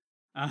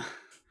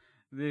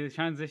the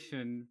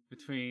transition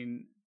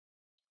between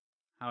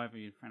however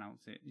you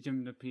pronounce it,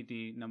 Jumna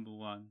PD number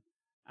 1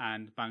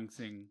 and Bang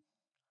Sing.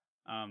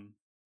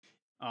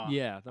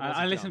 Yeah, that was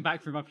I a listened jump.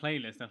 back through my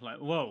playlist. I was like,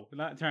 whoa,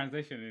 that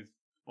transition is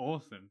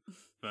awesome.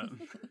 But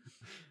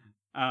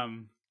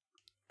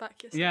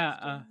Back yourself,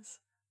 Yeah, James.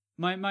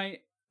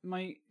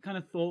 my kind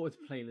of thought with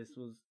the playlist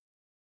was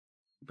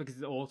because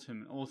it's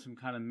autumn. Autumn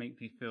kind of make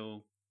me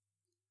feel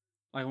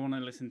like I want to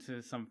listen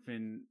to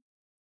something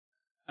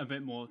a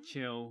bit more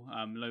chill,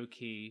 low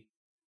key,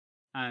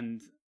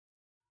 and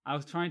I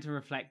was trying to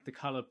reflect the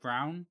color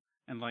brown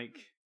and like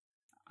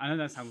I know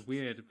that sounds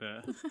weird,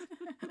 but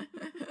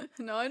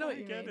No, I know what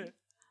you get mean. it.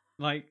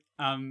 like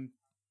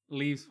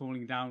leaves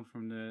falling down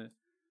from the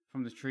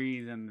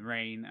trees and the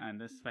rain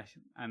and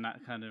especially and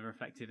that kind of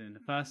reflected in the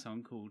first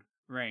song called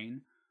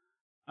Rain.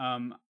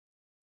 I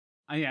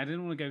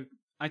didn't want to go.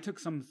 I took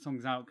some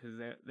songs out because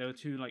they were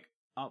too like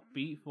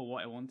upbeat for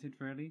what I wanted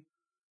really.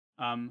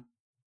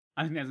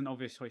 I think there's an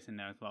obvious choice in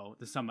there as well.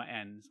 The Summer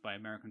Ends by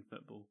American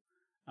Football.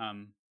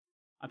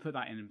 I put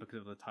that in because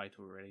of the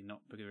title, really,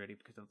 not really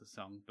because of the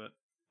song. But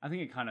I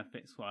think it kind of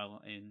fits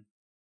well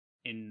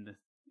in the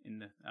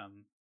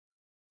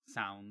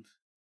sound.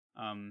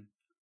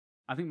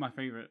 I think my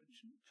favorite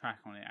track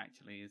on it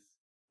actually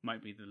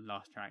might be the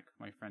last track,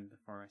 "My Friend the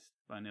Forest"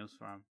 by Nils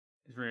Fram.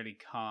 It's really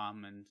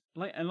calm and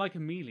like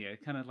Amelia,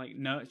 kind of like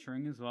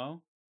nurturing as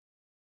well.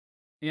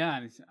 Yeah,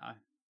 and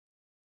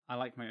I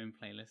like my own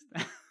playlist.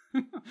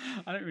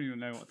 I don't really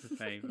know what to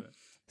say, but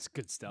It's a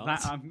good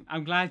start.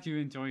 I'm glad you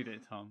enjoyed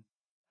it, Tom.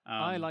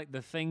 I like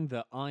the thing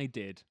that I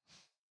did.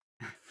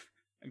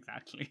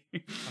 Exactly. I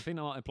think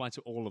that might apply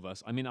to all of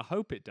us. I mean, I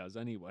hope it does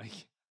anyway.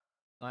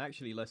 I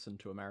actually listened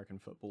to American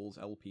Football's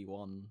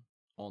LP1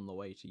 on the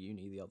way to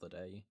uni the other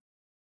day.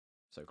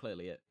 So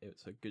clearly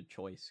it's a good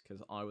choice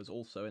because I was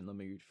also in the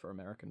mood for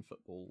American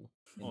football.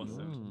 In the Awesome.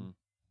 autumn.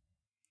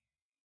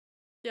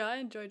 Yeah, I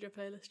enjoyed your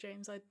playlist,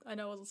 James. I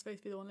know I wasn't supposed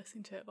to be the one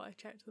listening to it, but I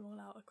checked them all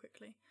out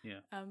quickly. Yeah.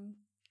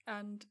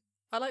 And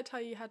I liked how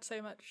you had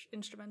so much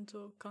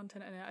instrumental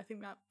content in it. I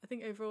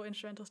think overall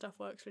instrumental stuff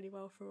works really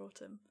well for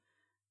autumn.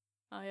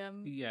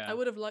 Yeah. I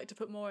would have liked to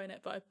put more in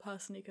it, but I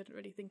personally couldn't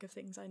really think of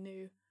things I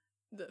knew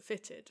that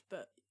fitted.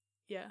 But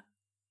yeah,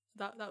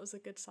 that was a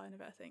good sign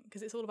of it, I think,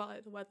 because it's all about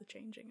like the weather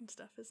changing and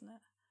stuff, isn't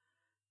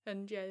it?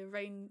 And yeah, the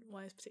rain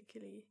one is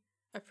particularly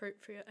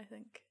appropriate, I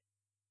think.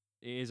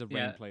 It is a rain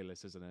Yeah.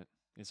 playlist, isn't it?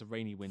 It's a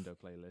rainy window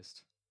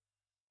playlist.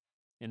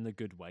 In the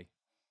good way.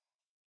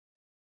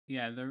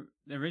 Yeah,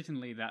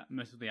 originally that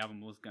most of the album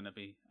was going to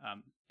be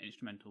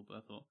instrumental, but I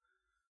thought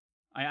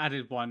I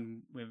added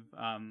one with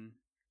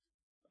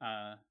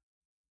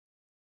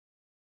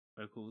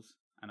vocals,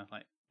 and I was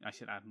like, I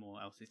should add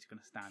more, else it's going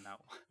to stand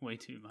out way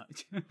too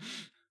much.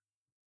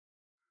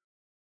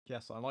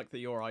 Yes, I like that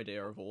your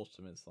idea of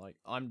autumn is like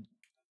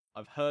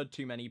I've heard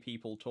too many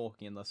people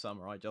talking in the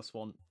summer. I just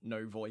want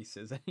no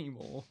voices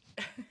anymore.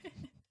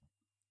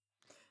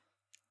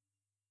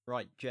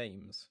 Right,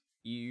 James,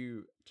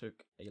 you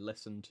took a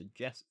listen to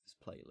Jess's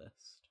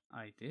playlist.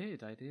 I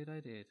did.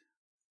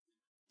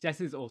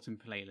 Jess's autumn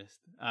playlist.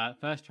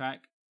 First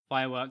track,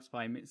 Fireworks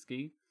by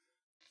Mitski.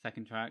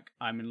 Second track,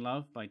 I'm in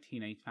Love by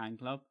Teenage Fan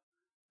Club.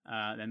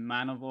 Then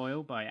Man of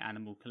Oil by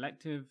Animal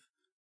Collective.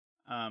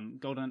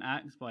 Golden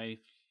Axe by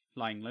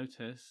Flying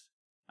Lotus.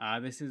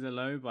 This Is a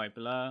Low by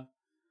Blur.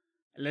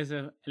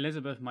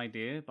 Elizabeth My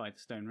Dear by the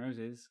Stone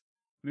Roses.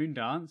 Moon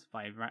Dance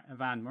by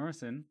Van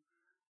Morrison.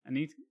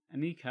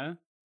 Anika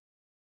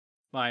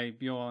by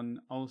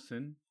Bjorn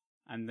Olsen,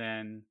 and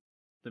then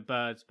The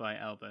Birds by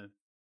Elbow.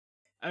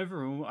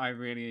 Overall, I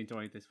really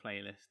enjoyed this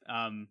playlist.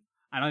 And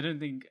I don't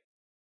think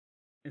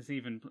it's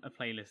even a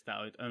playlist that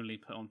I would only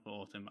put on for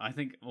autumn. I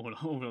think all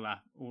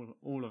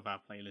of our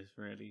playlists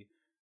really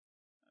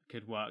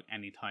could work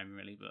anytime,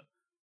 really. But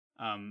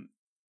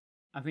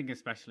I think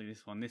especially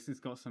this one. This has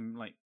got some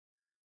like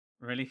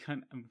really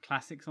kind of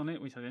classics on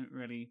it, which I didn't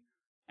really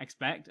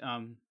expect.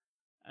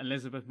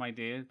 Elizabeth, My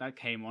Dear, that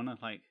came on. I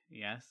was like,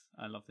 yes,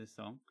 I love this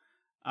song.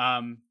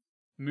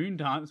 Moon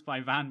Dance by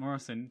Van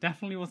Morrison.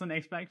 Definitely wasn't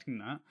expecting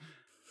that.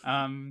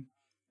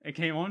 It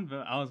came on,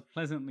 but I was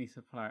pleasantly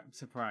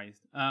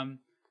surprised.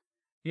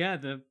 Yeah,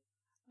 the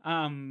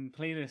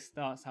playlist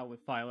starts out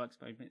with Fireworks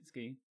by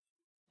Mitski.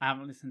 I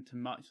haven't listened to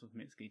much of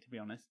Mitski, to be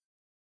honest.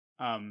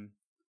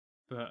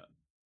 But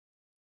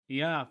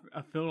yeah,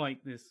 I feel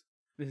like this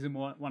is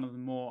one of the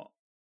more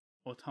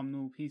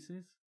autumnal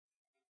pieces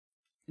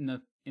in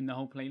the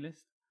whole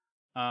playlist.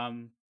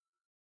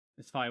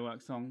 This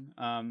Fireworks song.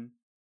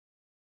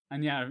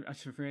 And yeah, I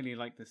should really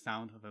like the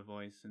sound of her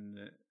voice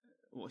and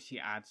what she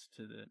adds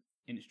to the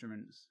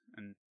instruments.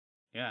 And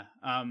yeah.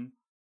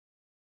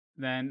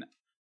 Then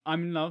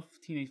I'm in Love,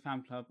 Teenage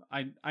Fan Club.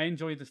 I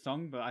enjoyed the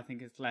song, but I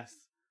think it's less.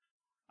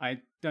 I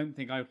don't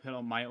think I would put it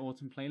on my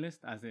autumn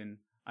playlist, as in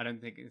I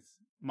don't think it's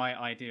my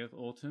idea of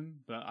autumn.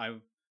 But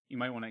you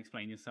might want to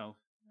explain yourself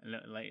a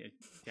little later,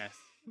 Jess.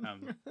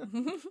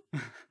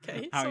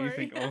 Okay, how sorry. you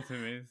think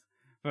autumn is.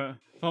 But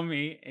for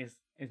me,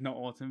 it's not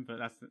autumn. But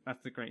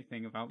that's the great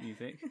thing about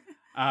music.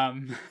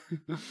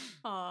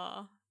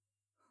 Aww.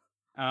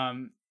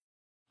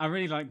 I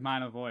really like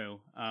Man of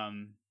Oil.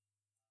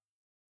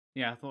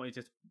 Yeah, I thought it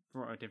just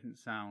brought a different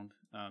sound,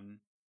 a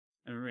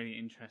really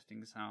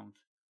interesting sound,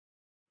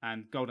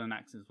 and Golden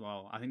Axe as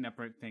well. I think that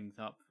broke things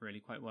up really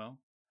quite well.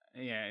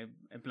 Yeah,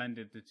 it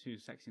blended the two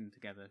sections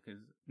together, because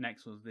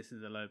next was This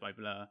Is a Low by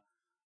Blur,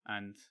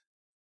 and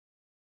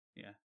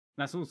yeah,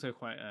 that's also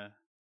quite a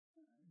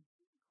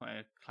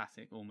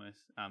classic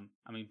almost. I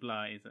mean,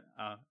 Blur is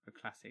a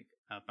classic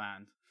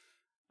band.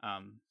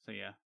 So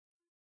yeah,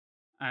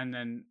 and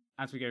then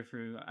as we go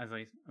through, as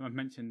I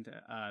mentioned,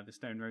 the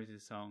Stone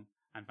Roses song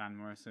and Van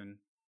Morrison.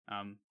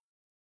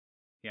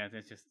 Yeah,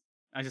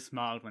 I just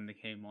smiled when they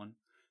came on.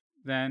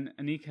 Then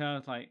Anika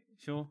was like,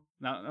 sure,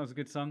 that was a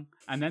good song.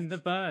 And then The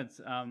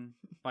Birds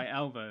by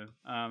Elbow.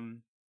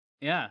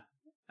 Yeah,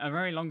 a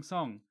very long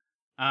song.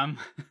 And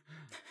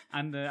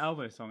the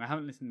Elbow song. I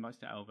haven't listened much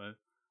to Elbow,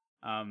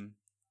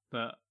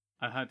 but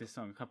I heard this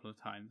song a couple of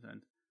times,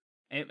 and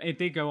it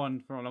did go on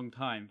for a long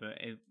time, but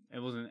it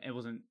wasn't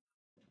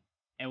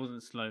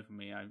slow for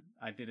me.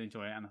 I did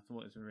enjoy it, and I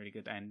thought it was a really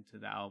good end to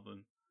the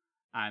album.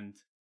 And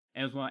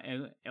it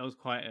was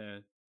quite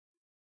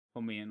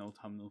for me an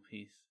autumnal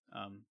piece.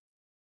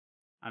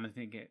 And I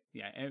think it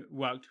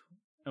worked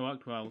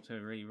well to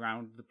really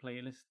round the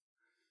playlist.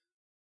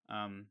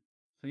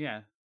 So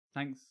yeah,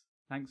 thanks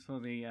for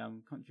the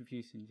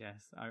contribution,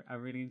 Jess. I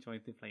really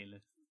enjoyed the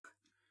playlist.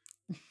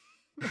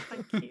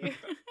 Thank you.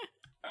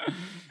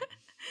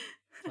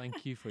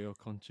 Thank you for your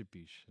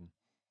contribution.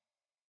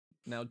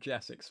 Now,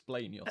 Jess,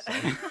 explain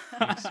yourself.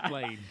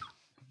 Explain.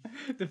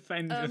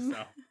 Defend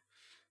yourself.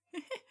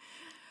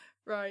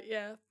 Right,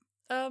 yeah.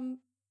 I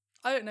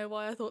don't know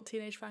why I thought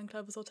Teenage Fan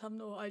Club was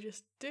autumnal. I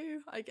just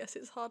do. I guess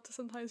it's hard to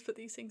sometimes put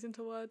these things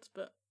into words,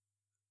 but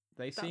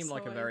They seem That's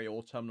like how a I- very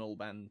autumnal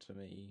band to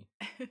me.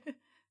 it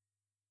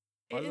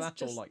Well, is that's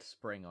just all like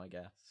spring, I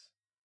guess.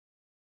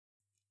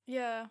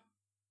 yeah.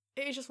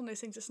 It is just one of those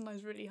things that's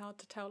sometimes really hard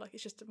to tell. Like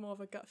it's just more of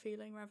a gut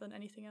feeling rather than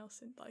anything else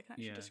that I can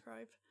actually Yeah.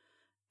 describe.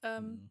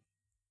 Mm.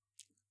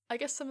 I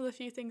guess some of the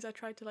few things I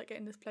tried to like get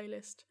in this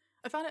playlist,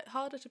 I found it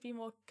harder to be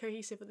more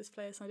cohesive with this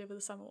playlist than I did with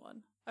the summer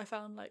one. I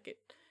found like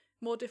it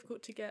more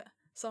difficult to get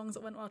songs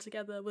that went well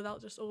together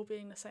without just all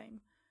being the same.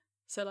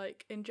 So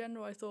like in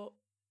general, I thought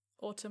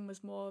autumn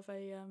was more of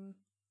a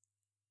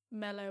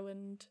mellow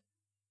and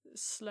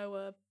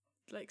slower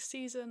like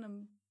season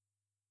and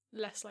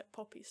less like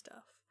poppy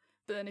stuff.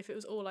 But then if it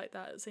was all like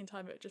that at the same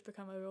time, it would just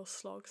become a real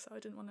slog. So I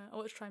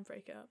wanted to try and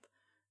break it up.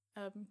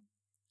 And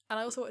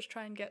I also wanted to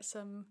try and get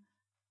some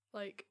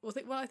like what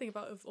I think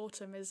about of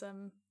autumn is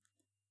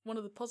one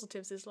of the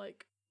positives is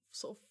like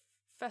sort of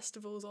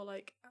festivals or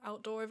like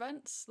outdoor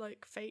events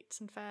like fetes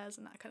and fairs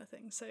and that kind of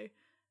thing. So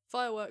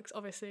fireworks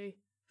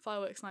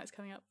night's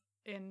coming up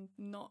in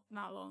not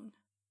that long,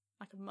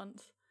 like a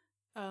month.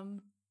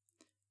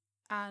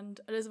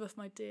 And Elizabeth,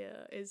 My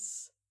Dear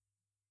is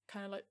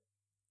kind of like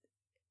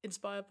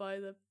inspired by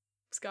the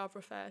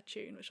Scarborough Fair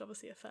tune, which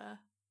obviously a fair,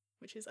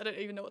 which is I don't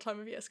even know what time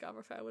of year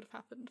Scarborough Fair would have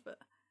happened, but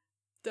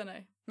don't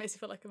know. Makes me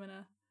feel like I'm in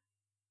a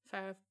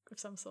fair of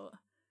some sort.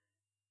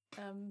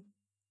 And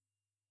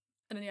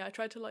then yeah, I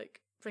tried to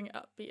like bring it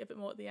upbeat a bit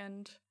more at the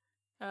end,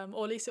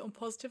 or at least it on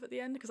positive at the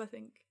end, because I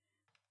think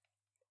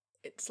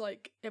it's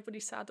like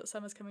everybody's sad that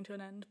summer's coming to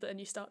an end, but then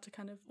you start to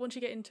kind of once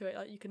you get into it,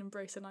 like you can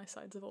embrace the nice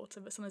sides of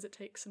autumn, but sometimes it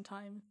takes some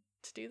time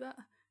to do that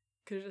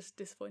because you're just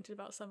disappointed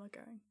about summer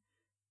going.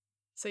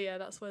 So yeah,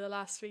 that's where the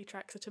last 3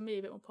 tracks are to me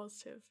a bit more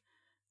positive.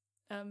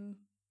 And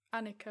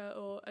Annika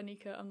or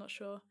Anika, I'm not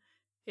sure,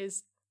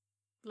 is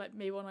like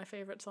maybe one of my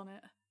favourites on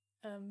it.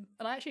 And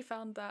I actually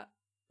found that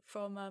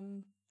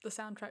from the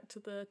soundtrack to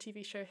the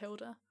TV show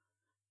Hilda.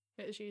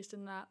 It is used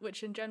in that,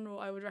 which in general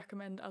I would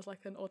recommend as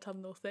like an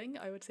autumnal thing.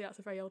 I would say that's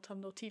a very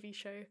autumnal TV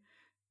show,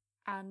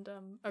 and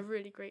a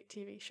really great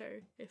TV show.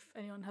 If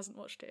anyone hasn't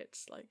watched it,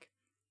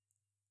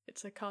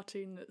 it's a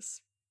cartoon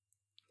that's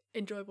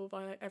enjoyable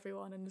by like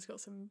everyone, and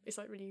it's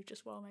like really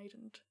just well made,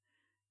 and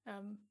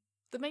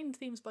the main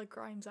theme's by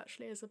Grimes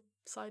actually, as a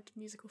side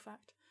musical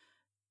fact.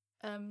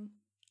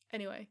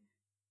 Anyway,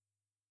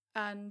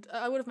 and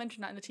I would have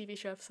mentioned that in the TV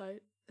show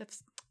episode,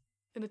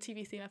 in the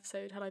TV theme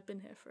episode, had I been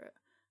here for it.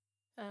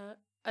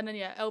 And then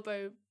yeah,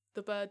 Elbow,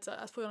 the Birds,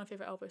 that's probably one of my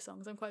favourite Elbow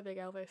songs. I'm quite a big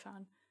Elbow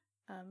fan.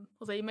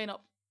 Although you may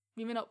not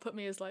put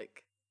me as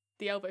like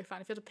the Elbow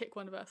fan. If you had to pick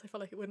one of us, I feel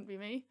like it wouldn't be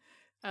me.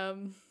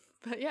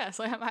 But yeah,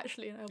 so I am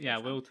actually an Elbow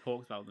fan. Will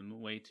talks about them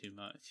way too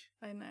much.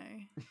 I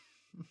know.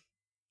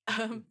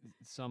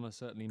 Some are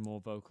certainly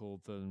more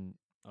vocal than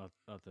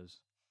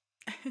others.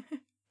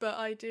 But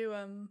I do.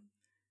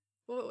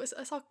 Well,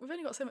 we've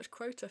only got so much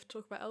quota to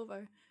talk about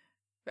Elbow.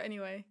 But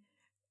anyway.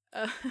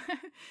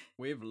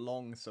 We've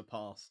long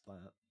surpassed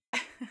that.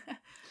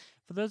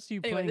 For those of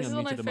you Anyway, playing this is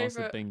on one Me of to my the Master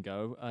favourite-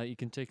 Bingo, you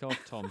can tick off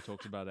Tom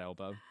talks about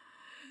Elbow.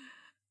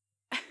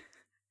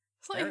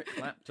 It's like- Eric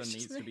Clapton it's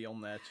needs just to be on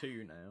there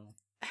too now.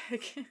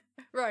 Okay.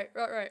 Right.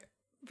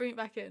 Bring it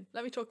back in.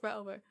 Let me talk about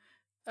Elbow.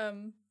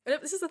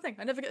 This is the thing.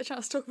 I never get a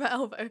chance to talk about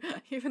Elbow,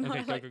 even though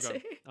Okay, I go, like go, go.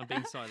 to. I'm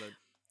being silent.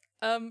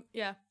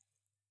 Yeah.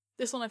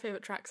 This is one of my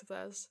favourite tracks of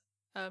theirs.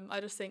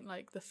 I just think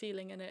like the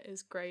feeling in it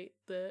is great.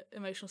 The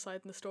emotional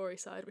side and the story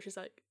side, which is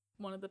like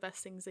one of the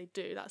best things they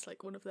do. That's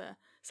like one of their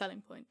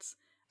selling points.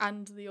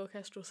 And the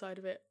orchestral side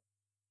of it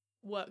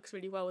works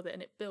really well with it,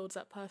 and it builds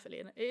up perfectly.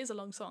 And it is a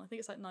long song. I think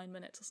it's like 9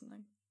 minutes or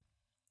something.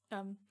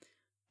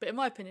 But in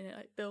my opinion, it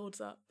like builds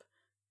up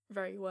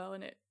very well,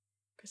 and it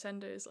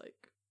crescendos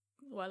like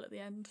well at the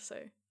end. So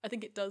I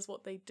think it does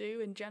what they do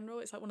in general.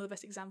 It's like one of the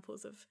best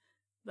examples of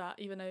that,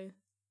 even though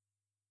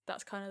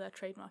that's kind of their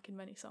trademark in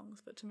many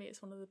songs. But to me,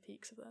 it's one of the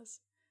peaks of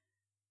theirs.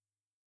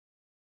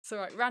 So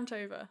right, rant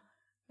over.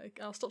 Like,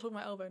 I'll stop talking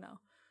about Elbow now.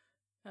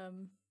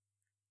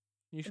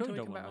 You sure you until we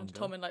don't come want back on to longer?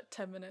 Tom in like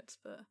 10 minutes,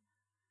 but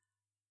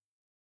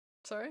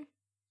sorry.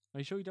 Are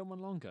you sure you don't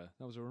want longer?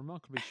 That was a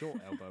remarkably short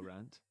Elbow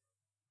rant.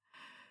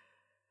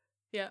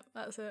 Yeah,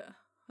 that's it.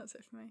 That's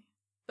it for me.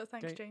 But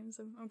thanks, Okay. James.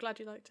 I'm glad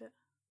you liked it.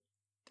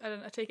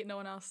 I take it no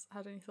one else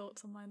had any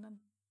thoughts on mine then.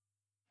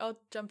 I'll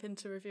jump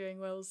into reviewing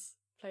Will's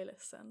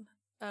playlist then.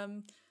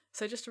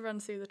 So just to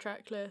run through the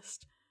track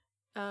list.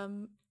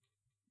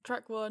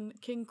 Track 1,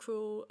 King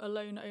Cruel,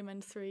 Alone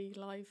Omen 3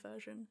 live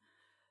version.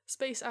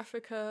 Space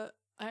Africa,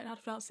 I don't know how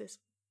to pronounce this.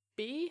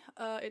 B?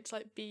 It's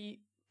like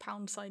B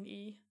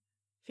 #E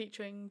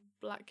featuring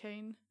Black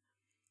Cane.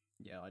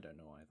 Yeah, I don't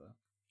know either.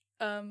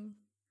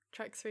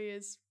 Track 3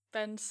 is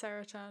Ben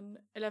Seratan,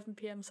 11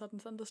 PM Sudden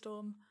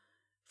Thunderstorm.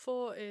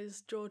 4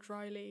 is George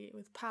Riley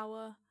with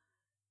Power.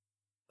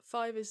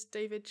 5 is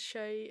David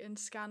Shea and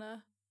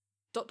Scanner. ...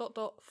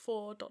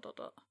 4 ...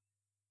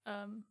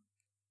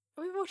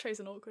 We've all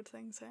chosen awkward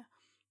things here.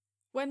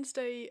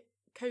 Wednesday,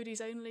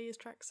 Cody's Only is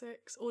track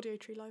 6, Audio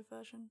Tree live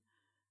version.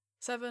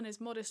 7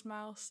 is Modest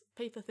Mouse,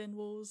 Paper Thin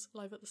Walls,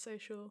 live at the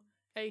Social.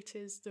 8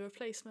 is The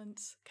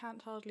Replacements,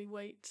 Can't Hardly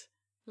Wait,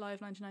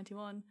 live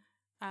 1991.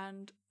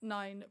 And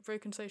 9,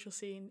 Broken Social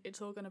Scene,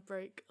 It's All Gonna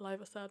Break,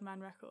 live at Third Man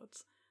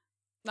Records.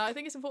 Now, I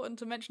think it's important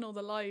to mention all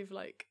the live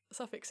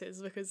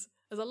suffixes, because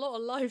there's a lot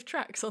of live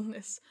tracks on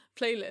this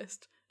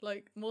playlist,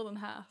 like more than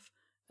half,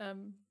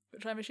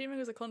 which I'm assuming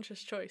was a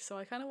conscious choice. So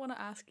I kind of want to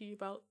ask you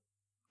about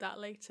that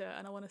later,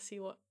 and I want to see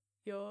I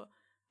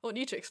want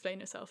you to explain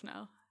yourself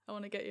now. I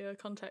want to get your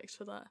context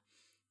for that.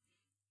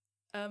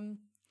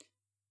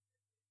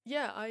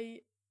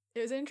 It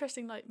was an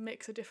interesting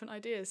mix of different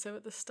ideas. So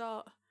at the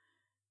start,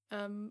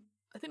 I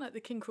think the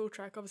King Cruel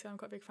track. Obviously, I'm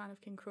quite a big fan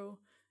of King Cruel.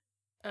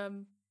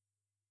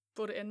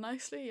 Brought it in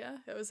nicely. Yeah,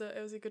 it was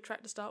a good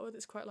track to start with.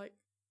 It's quite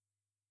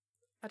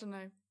I don't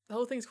know. The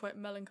whole thing's quite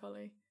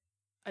melancholy,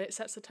 and it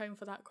sets the tone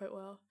for that quite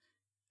well.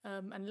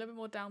 And a little bit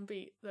more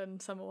downbeat than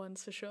summer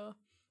ones for sure.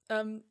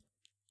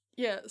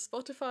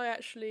 Spotify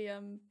actually.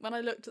 When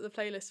I looked at the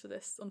playlist for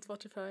this on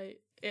Spotify,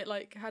 it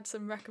had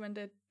some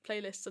recommended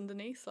playlists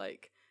underneath.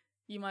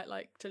 You might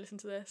like to listen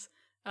to this.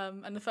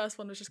 And the first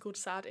one was just called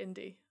Sad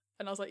Indie,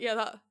 and I was like,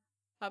 yeah,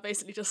 that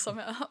basically just sum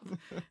it up.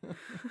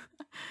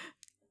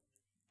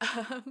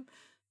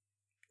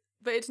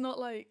 But it's not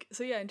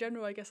so yeah, in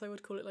general I guess I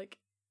would call it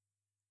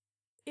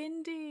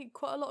indie.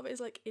 Quite a lot of it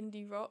is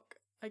indie rock,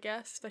 I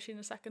guess, especially in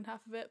the second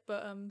half of it,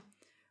 but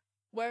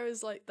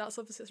whereas that's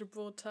obviously such a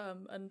broad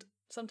term, and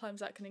sometimes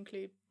that can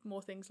include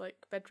more things like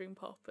bedroom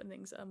pop and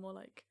things that are more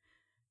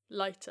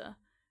lighter.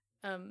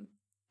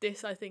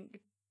 This I think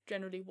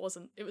generally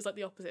wasn't. It was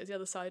the opposite. It was the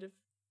other side of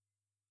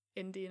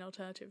indie and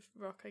alternative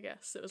rock, I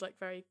guess. It was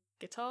very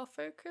guitar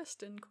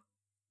focused and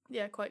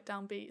quite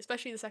downbeat,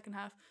 especially the second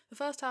half. The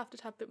first half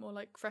did have a bit more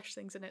fresh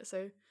things in it.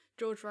 So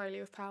George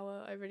Riley with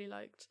Power I really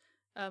liked.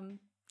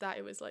 That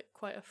it was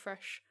quite a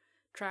fresh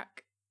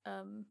track,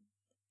 and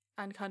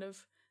kind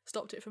of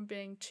stopped it from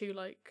being too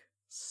like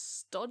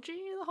stodgy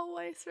the whole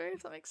way through,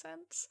 if that makes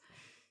sense.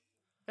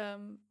 That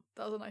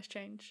was a nice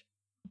change.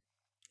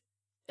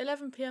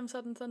 11 PM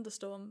Sudden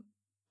Thunderstorm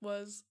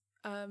was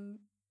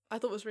I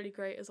thought was really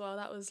great as well.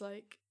 That was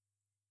like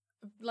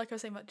I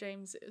was saying about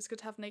James, it was good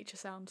to have nature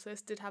sound. So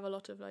this did have a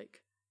lot of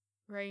like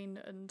rain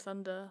and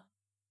thunder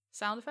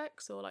sound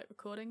effects or like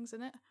recordings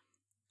in it.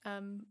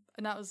 And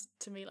that was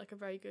to me like a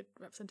very good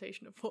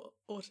representation of what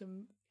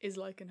autumn is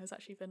like and has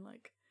actually been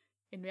like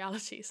in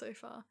reality so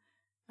far.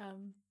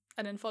 And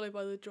then followed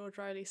by the George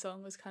Riley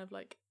song was kind of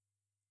like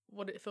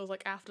what it feels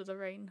like after the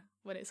rain,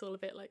 when it's all a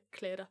bit like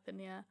cleared up in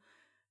the air,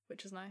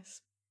 which is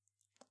nice.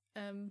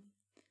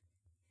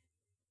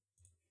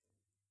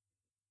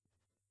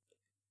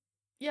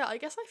 Yeah, I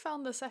guess I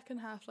found the second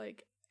half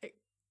like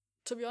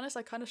to be honest,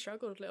 I kind of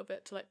struggled a little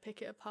bit to like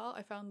pick it apart.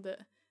 I found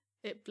that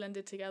it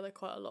blended together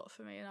quite a lot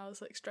for me, and I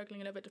was like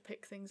struggling a little bit to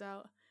pick things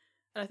out.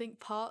 And I think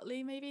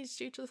partly maybe it's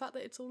due to the fact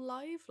that it's all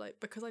live, like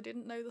because I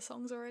didn't know the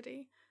songs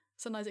already.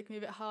 Sometimes it can be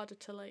a bit harder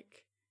to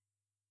like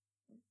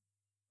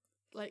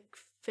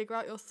figure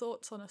out your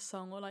thoughts on a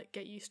song or like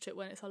get used to it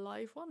when it's a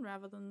live one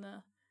rather than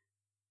the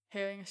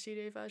hearing a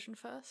studio version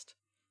first.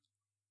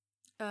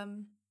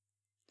 But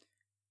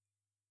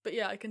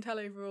yeah, I can tell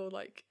overall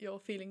like your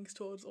feelings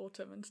towards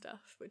autumn and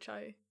stuff, which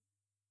it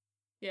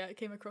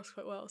came across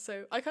quite well.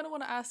 So I kind of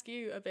want to ask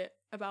you a bit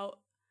about,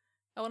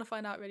 I want to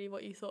find out really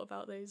what you thought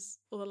about those,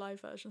 all the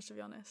live versions, to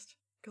be honest.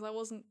 Because I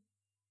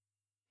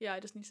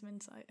just need some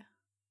insight.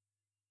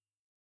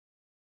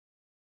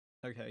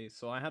 Okay,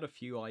 so I had a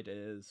few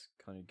ideas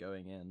kind of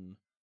going in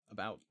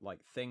about like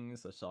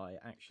things that I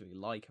actually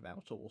like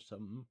about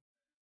autumn.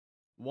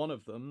 One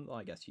of them,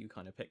 I guess you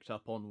kind of picked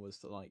up on,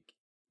 was like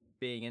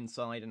being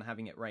inside and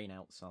having it rain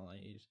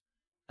outside.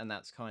 And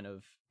that's kind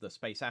of the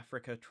Space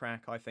Africa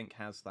track, I think,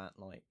 has that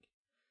like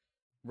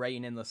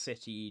rain in the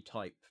city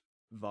type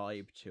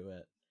vibe to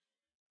it.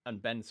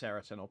 And Ben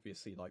Seriton,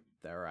 obviously, like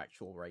there are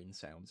actual rain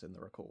sounds in the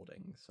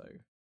recording, so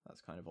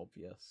that's kind of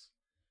obvious.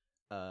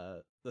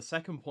 The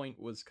second point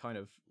was kind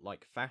of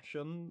like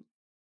fashion.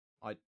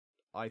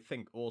 I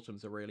think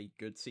autumn's a really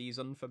good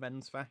season for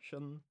men's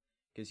fashion,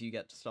 because you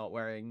get to start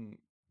wearing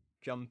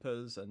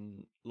jumpers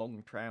and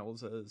long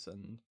trousers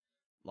and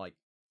like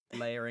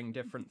layering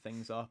different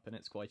things up, and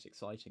it's quite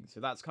exciting. So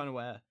that's kind of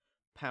where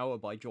Power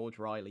by George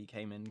Riley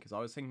came in, because I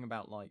was thinking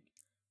about like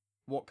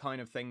what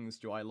kind of things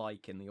do I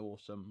like in the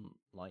autumn,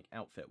 like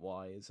outfit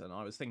wise, and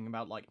I was thinking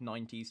about like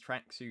 90s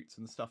tracksuits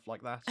and stuff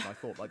like that, and I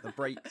thought like the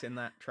breaks in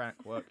that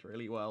track worked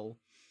really well.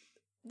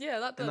 Yeah,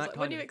 that does. And that Like,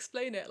 when kind you of-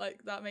 explain it,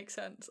 like that makes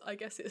sense. I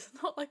guess it's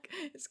not like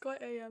it's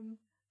quite a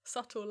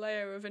subtle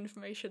layer of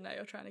information that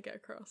you're trying to get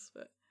across,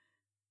 but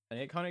And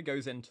it kind of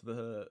goes into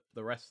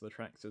the rest of the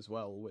tracks as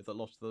well, with a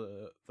lot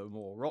of the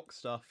more rock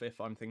stuff.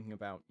 If I'm thinking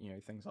about, you know,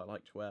 things I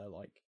like to wear,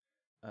 like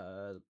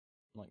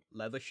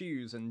leather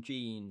shoes and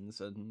jeans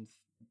and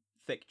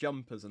thick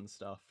jumpers and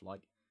stuff,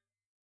 like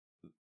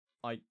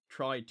I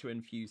tried to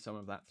infuse some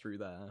of that through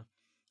there.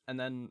 And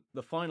then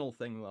the final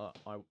thing that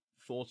I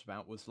thought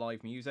about was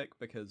live music,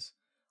 because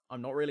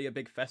I'm not really a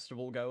big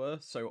festival goer,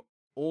 so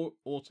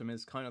autumn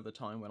is kind of the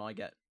time when I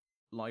get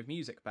live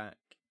music back,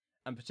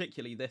 and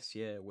particularly this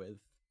year with,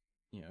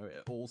 you know,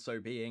 it also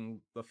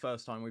being the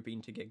first time we've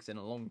been to gigs in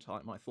a long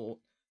time, I thought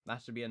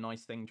that would be a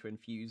nice thing to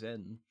infuse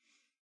in.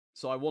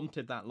 So I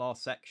wanted that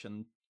last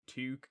section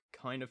to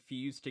kind of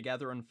fuse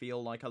together and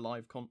feel like a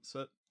live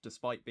concert,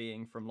 despite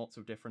being from lots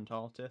of different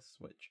artists,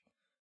 which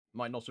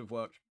might not have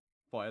worked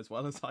quite as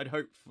well as I'd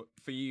hoped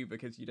for you,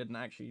 because you didn't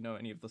actually know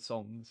any of the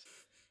songs.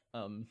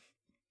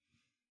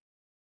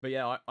 But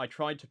yeah, I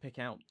tried to pick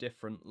out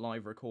different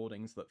live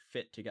recordings that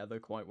fit together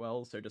quite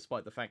well, so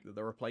despite the fact that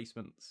the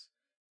Replacements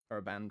are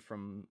a band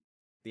from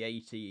the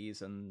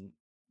 80s and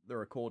the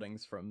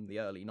recordings from the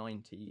early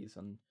 90s,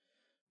 and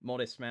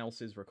Modest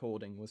Mouse's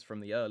recording was from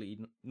the early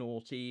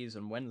noughties,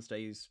 and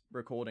Wednesday's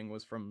recording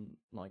was from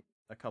like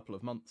a couple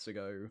of months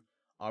ago,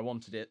 I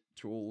wanted it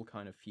to all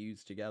kind of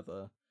fuse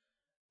together.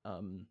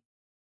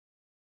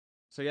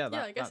 So yeah,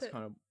 that's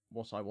kind of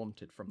what I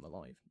wanted from the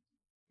live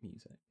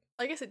music.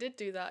 I guess it did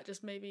do that,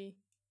 just maybe,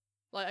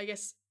 like, I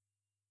guess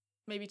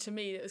maybe to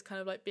me it was kind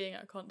of like being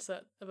at a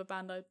concert of a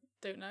band I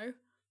don't know,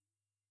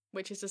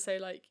 which is to say,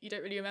 like, you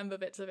don't really remember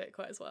bits of it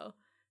quite as well.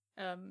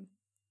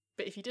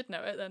 But if you did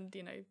know it, then,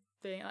 you know,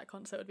 being at that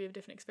concert would be a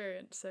different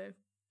experience, so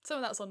some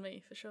of that's on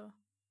me, for sure.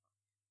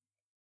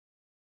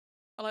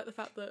 I like the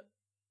fact that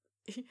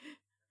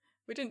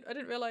I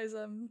didn't realise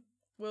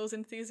Will's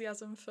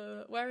enthusiasm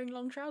for wearing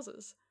long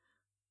trousers.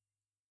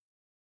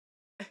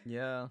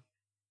 Yeah,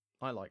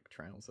 I like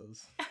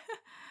trousers.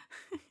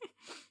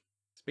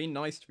 It's been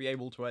nice to be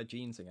able to wear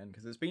jeans again,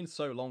 because it's been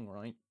so long,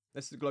 right?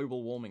 This is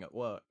global warming at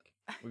work.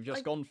 We've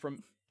just gone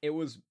from, it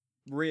was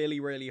really,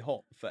 really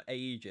hot for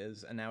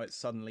ages, and now it's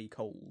suddenly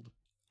cold.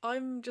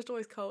 I'm just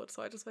always cold,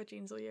 so I just wear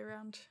jeans all year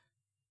round.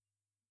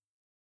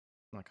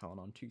 I can't,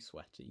 I'm too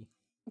sweaty.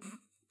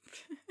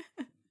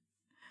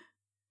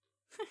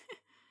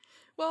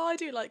 Well, I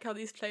do like how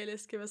these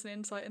playlists give us an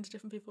insight into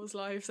different people's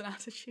lives and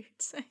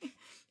attitudes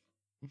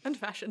and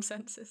fashion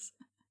senses.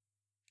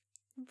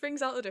 It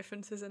brings out the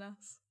differences in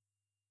us.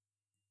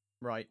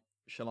 Right,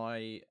 shall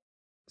I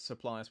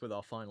supply us with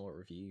our final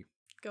review?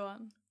 Go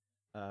on.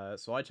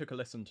 So I took a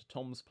listen to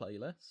Tom's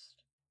playlist,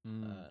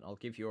 and I'll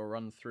give you a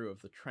run through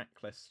of the track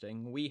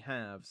listing. We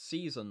have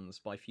Seasons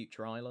by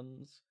Future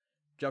Islands,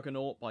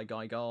 Juggernaut by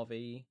Guy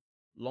Garvey,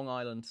 Long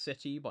Island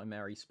City by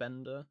Mary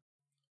Spender,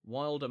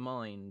 Wilder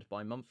Mind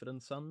by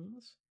Mumford &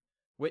 Sons,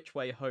 Which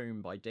Way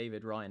Home by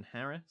David Ryan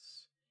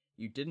Harris,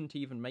 You Didn't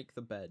Even Make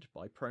the Bed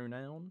by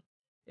Pronoun,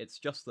 It's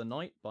Just the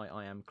Night by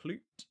I Am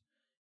Clute,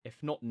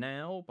 If Not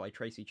Now by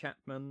Tracy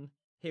Chapman,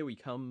 Here We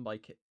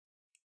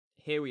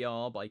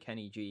Are by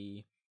Kenny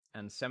G,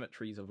 and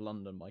Cemeteries of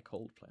London by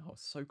Coldplay. I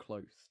was so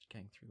close to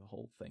getting through the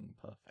whole thing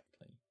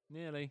perfectly.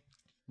 Nearly.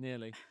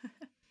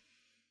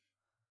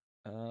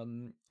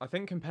 I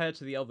think compared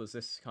to the others,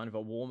 this is kind of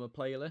a warmer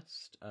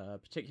playlist,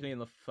 particularly in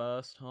the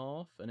first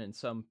half, and in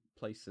some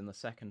places in the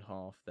second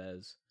half,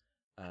 there's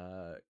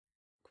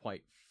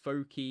quite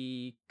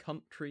folky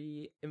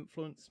country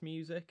influenced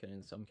music, and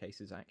in some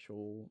cases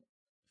actual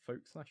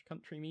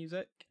folk/country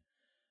music.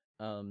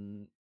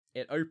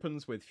 It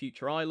opens with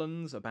Future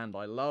Islands, a band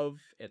I love.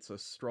 It's a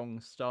strong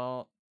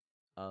start.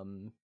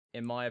 In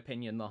my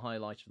opinion, the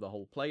highlight of the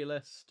whole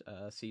playlist.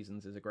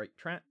 Seasons is a great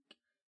track.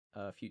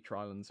 Future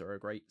Islands are a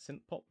great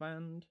synth pop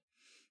band.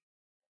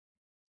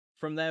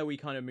 From there, we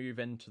kind of move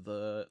into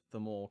the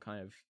more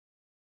kind of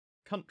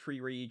country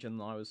region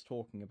that I was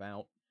talking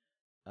about,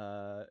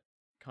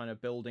 kind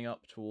of building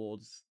up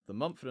towards the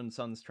Mumford &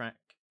 Sons track,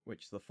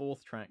 which is the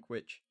fourth track,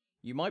 which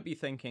you might be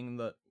thinking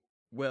that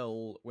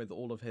Will, with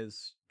all of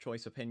his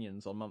choice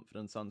opinions on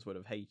Mumford & Sons, would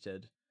have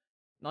hated.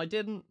 And I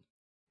didn't.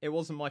 It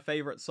wasn't my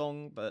favourite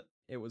song, but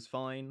it was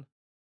fine.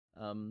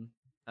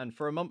 And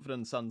for a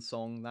Mumford & Sons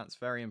song, that's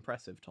very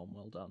impressive, Tom.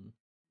 Well done.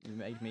 You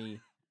made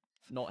me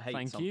not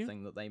hate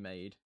something that they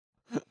made.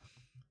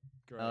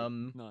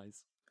 Great.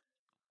 Nice.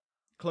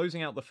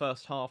 Closing out the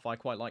first half, I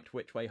quite liked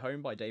Which Way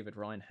Home by David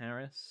Ryan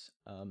Harris.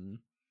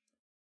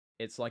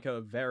 It's like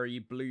a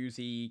very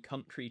bluesy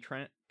country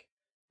track,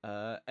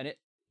 and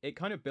it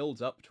kind of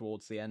builds up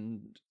towards the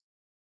end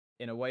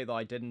in a way that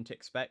I didn't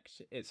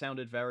expect. It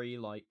sounded very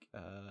like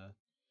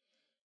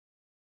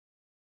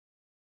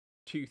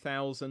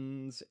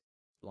 2000s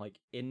like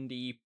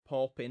indie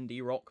pop,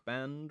 indie rock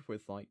band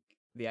with like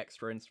the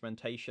extra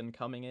instrumentation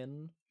coming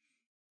in.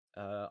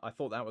 I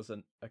thought that was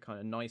a kind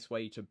of nice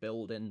way to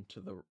build into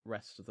the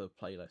rest of the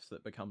playlist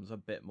that becomes a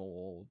bit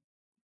more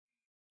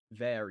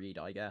varied,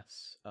 I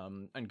guess.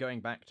 And going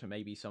back to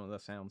maybe some of the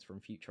sounds from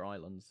Future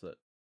Islands that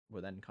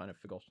were then kind of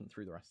forgotten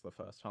through the rest of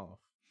the first half.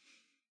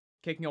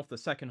 Kicking off the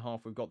second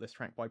half, we've got this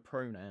track by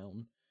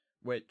Pronoun,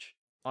 which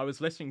I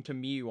was listening to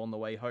Mew on the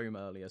way home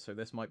earlier, so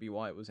this might be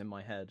why it was in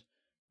my head.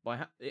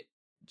 But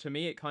to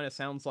me, it kind of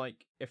sounds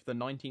like if the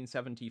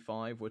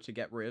 1975 were to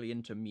get really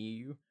into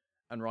Mew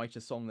and write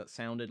a song that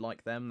sounded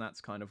like them,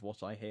 that's kind of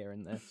what I hear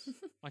in this.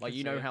 Like,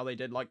 you know how they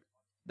did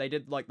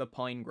the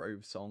Pine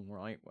Grove song,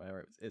 right?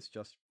 Where it's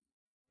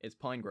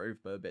Pine Grove,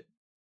 but a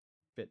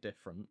bit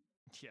different.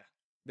 Yeah.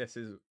 This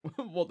is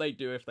what they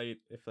do if they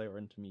were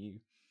into Mew.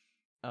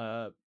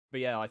 But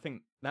yeah, I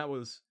think that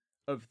was,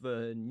 of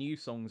the new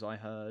songs I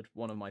heard,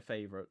 one of my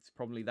favourites.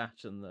 Probably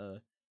that and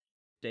the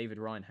David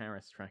Ryan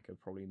Harris track are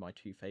probably my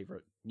two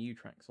favourite new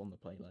tracks on the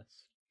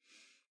playlist.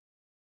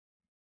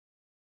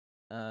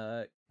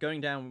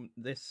 Going down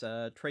this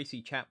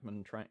Tracy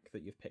Chapman track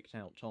that you've picked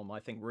out, Tom, I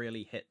think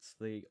really hits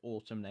the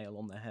autumn nail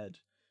on the head.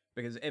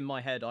 Because in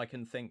my head, I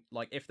can think,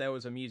 like, if there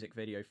was a music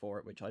video for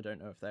it, which I don't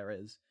know if there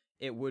is,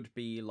 it would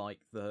be like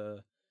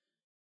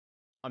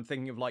I'm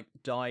thinking of like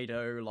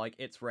Dido, like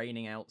It's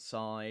Raining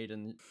Outside,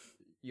 and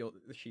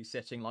she's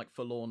sitting like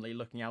forlornly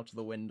looking out of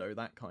the window,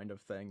 that kind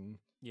of thing.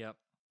 Yep.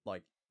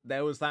 Like,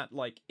 there was that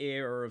like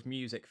era of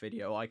music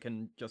video. I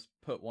can just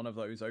put one of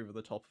those over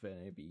the top of it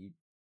and it'd be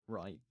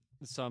right.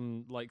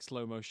 Some like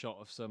slow-mo shot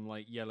of some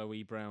like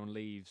yellowy brown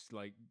leaves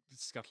like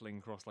scuttling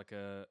across like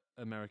a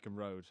American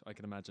road. I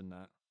can imagine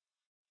that.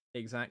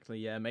 Exactly,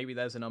 yeah. Maybe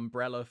there's an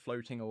umbrella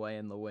floating away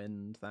in the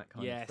wind, that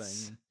kind of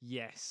thing.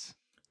 Yes,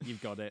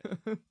 you've got it.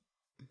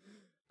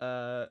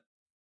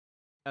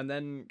 And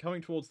then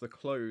coming towards the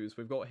close,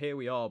 we've got Here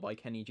We Are by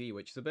Kenny G,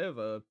 which is a bit of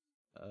a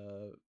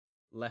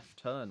left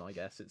turn, I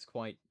guess. It's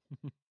quite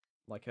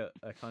like a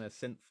kind of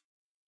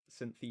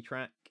synthy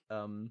track.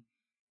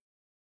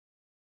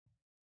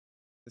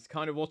 It's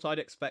kind of what I'd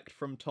expect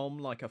from Tom,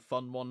 like a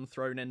fun one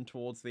thrown in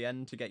towards the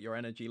end to get your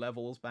energy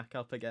levels back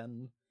up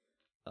again.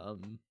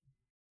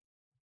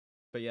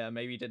 But yeah,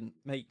 maybe didn't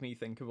make me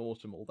think of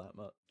autumn all that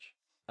much.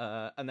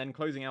 And then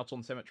closing out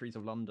on Cemeteries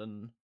of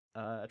London,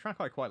 a track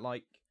I quite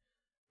like.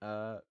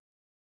 I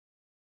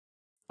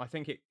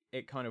think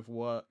it kind of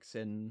works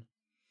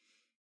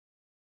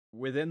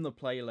within the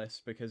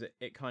playlist because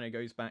it kind of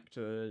goes back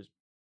to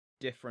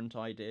different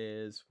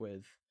ideas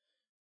with,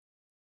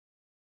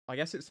 I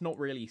guess it's not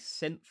really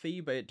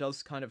synthy, but it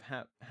does kind of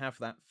have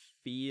that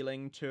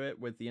feeling to it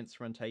with the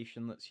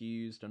instrumentation that's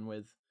used and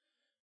with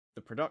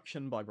the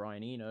production by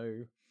Brian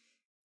Eno,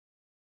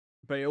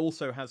 but it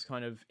also has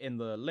kind of in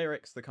the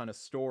lyrics the kind of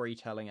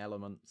storytelling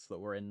elements that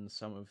were in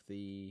some of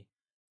the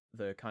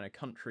kind of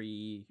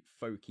country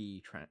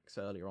folky tracks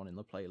earlier on in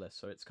the playlist.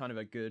 So it's kind of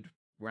a good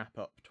wrap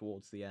up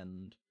towards the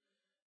end.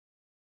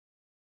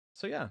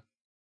 So yeah,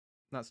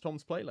 that's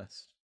Tom's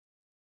playlist.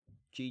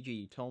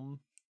 GG, Tom.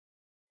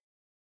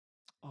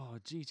 Oh,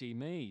 GG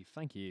me.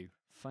 Thank you.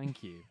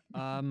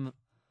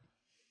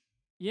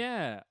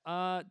 Yeah,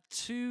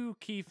 two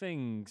key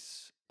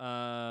things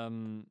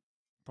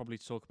probably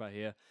to talk about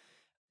here,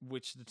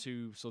 which are the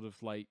two sort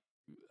of like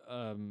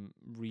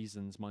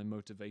reasons, my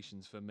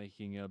motivations for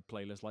making a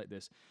playlist like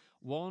this.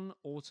 One,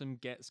 autumn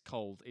gets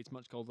cold. It's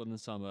much colder than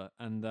summer,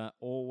 and that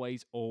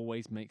always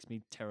makes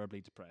me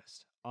terribly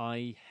depressed.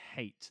 I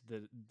hate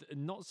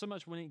not so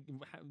much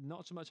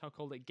how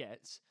cold it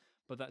gets,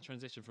 but that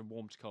transition from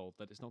warm to cold,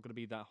 that it's not going to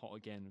be that hot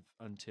again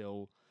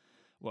until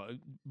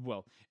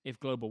well, if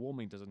global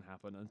warming doesn't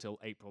happen until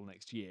April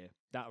next year.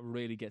 That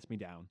really gets me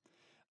down.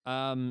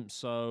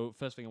 So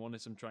first thing, I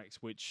wanted some tracks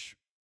which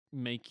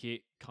make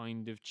it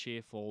kind of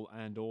cheerful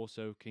and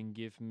also can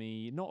give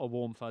me not a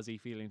warm fuzzy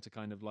feeling to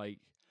kind of like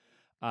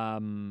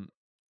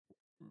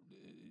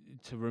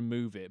to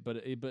remove it, but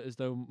as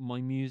though my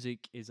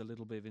music is a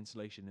little bit of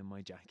insulation in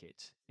my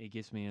jacket. It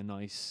gives me a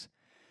nice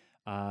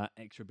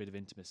extra bit of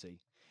intimacy.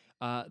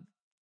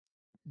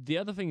 The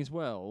other thing as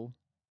well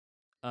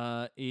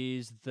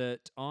is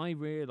that I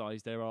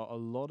realise there are a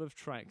lot of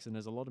tracks and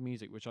there's a lot of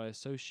music which I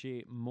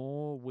associate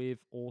more with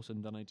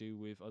autumn than I do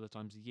with other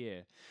times of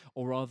year.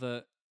 Or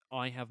rather,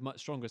 I have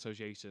much stronger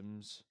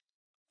associations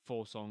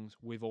for songs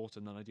with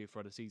autumn than I do for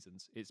other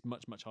seasons. It's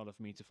much harder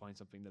for me to find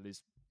something that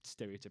is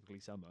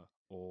stereotypically summer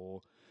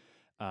or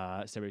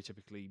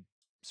stereotypically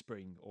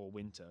spring or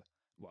winter.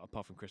 Well,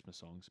 apart from Christmas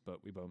songs,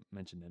 but we won't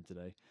mention them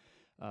today,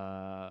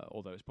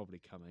 although it's probably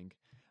coming.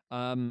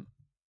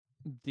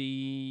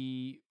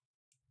 The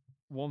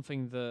one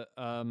thing that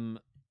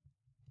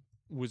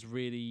was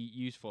really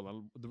useful,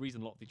 and the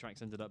reason a lot of the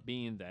tracks ended up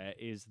being there,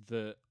 is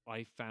that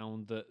I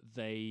found that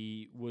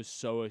they were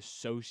so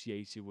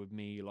associated with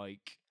me,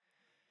 like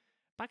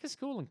back at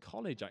school and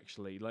college,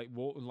 actually, like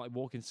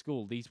walking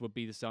school. These would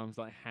be the songs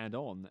that I had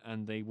on,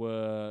 and they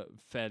were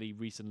fairly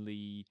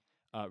recently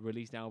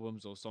released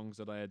albums or songs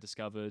that I had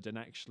discovered, and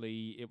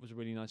actually it was a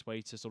really nice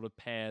way to sort of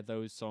pair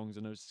those songs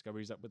and those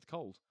discoveries up with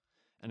Cold,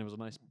 and it was a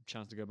nice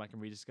chance to go back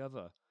and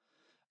rediscover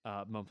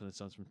Mumford and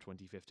Sons from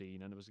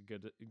 2015, and it was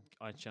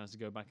I had a chance to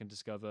go back and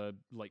discover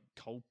like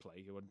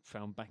Coldplay, who I'd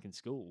found back in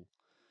school,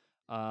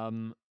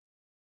 and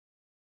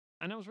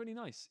that was really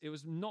nice. It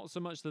was not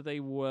so much that they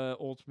were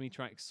autumn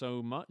tracks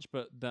so much,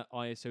 but that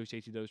I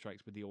associated those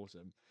tracks with the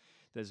autumn.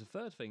 There's a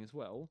third thing as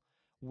well,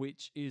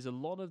 which is a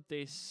lot of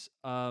this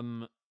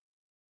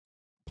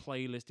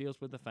playlist deals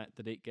with the fact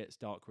that it gets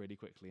dark really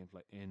quickly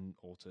in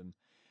autumn.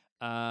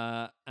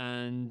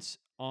 And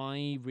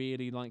I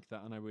really like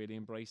that, and I really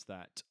embrace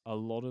that. A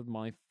lot of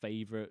my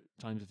favourite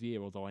times of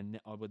year, although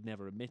I would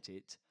never admit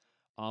it,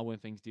 are when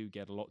things do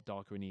get a lot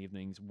darker in the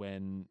evenings,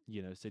 when,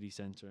 you know, city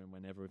centre and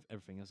whenever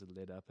everything else is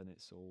lit up and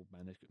it's all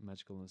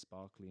magical and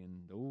sparkly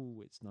and,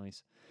 oh, it's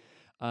nice.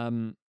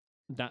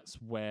 That's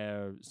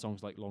where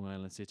songs like Long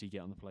Island City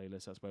get on the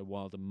playlist. That's where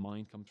Wild and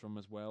Mind comes from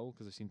as well,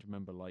 because I seem to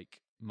remember,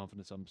 like,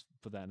 Mumford & Sons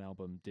for that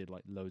album did,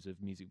 like, loads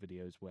of music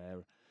videos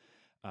where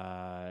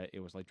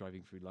it was like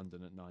driving through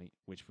London at night,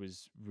 which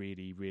was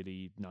really,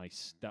 really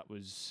nice. That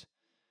was,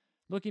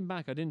 looking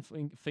back, I didn't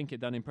think it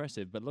that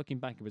impressive, but looking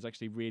back, it was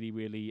actually really,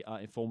 really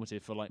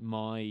informative for like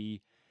my,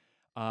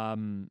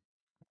 for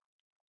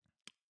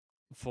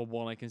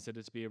what I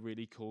consider to be a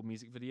really cool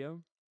music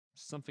video.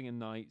 Something at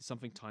night,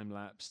 something time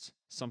lapsed,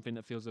 something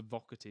that feels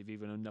evocative,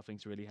 even though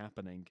nothing's really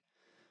happening.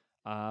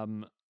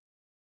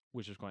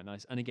 Which was quite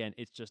nice. And again,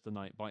 It's Just a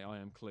Night by I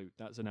Am Clute.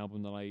 That's an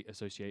album that I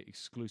associate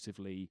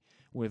exclusively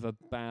with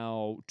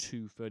about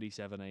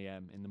 2:37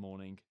 a.m. in the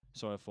morning.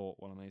 So I thought,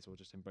 well, I may as well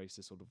just embrace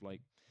this sort of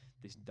like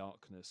this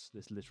darkness,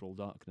 this literal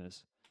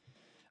darkness.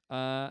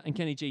 And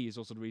Kenny G is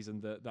also the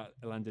reason that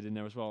landed in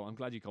there as well. I'm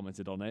glad you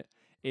commented on it.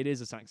 It is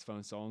a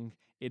saxophone song.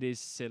 It is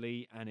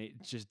silly and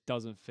it just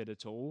doesn't fit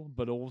at all.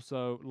 But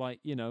also, like,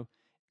 you know,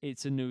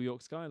 it's a New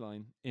York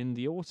skyline in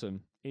the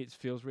autumn. It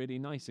feels really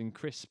nice and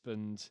crisp,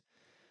 and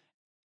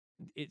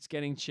it's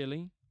getting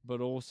chilly,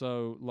 but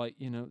also, like,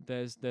 you know,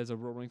 there's a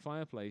roaring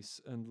fireplace,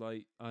 and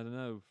like, I don't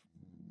know,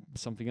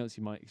 something else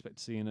you might expect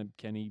to see in a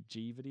Kenny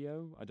G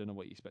video. I don't know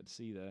what you expect to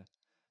see there.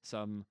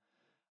 Some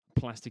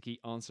plasticky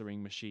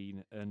answering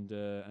machine and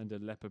a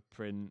leopard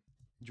print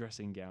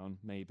dressing gown,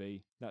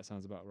 maybe. That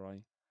sounds about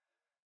right.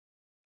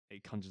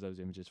 It conjures those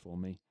images for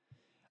me.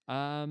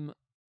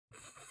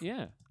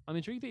 Yeah, I'm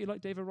intrigued that you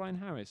like David Ryan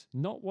Harris.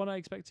 Not what I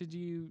expected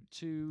you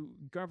to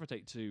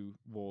gravitate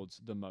towards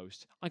the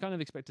most. I kind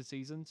of expected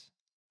Seasons.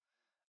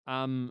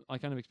 I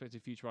kind of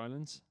expected Future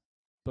Islands.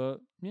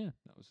 But yeah,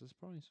 that was a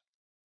surprise.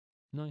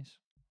 Nice.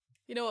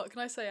 You know what,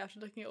 can I say, after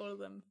looking at all of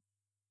them,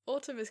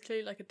 autumn is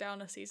clearly like a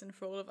downer season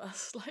for all of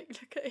us. Like,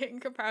 look at it in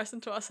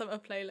comparison to our summer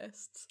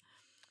playlists.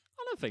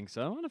 I don't think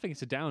so. I don't think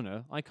it's a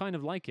downer. I kind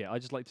of like it. I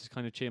just like to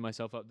kind of cheer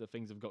myself up that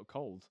things have got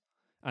cold.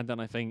 And then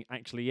I think,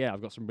 actually, yeah,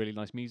 I've got some really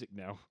nice music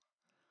now.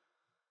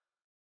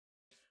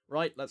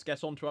 Right, let's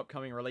get on to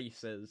upcoming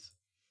releases.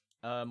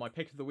 My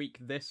pick of the week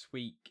this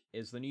week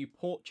is the new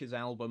Porches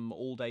album,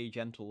 All Day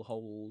Gentle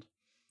Hold.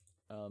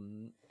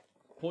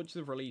 Porches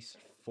have released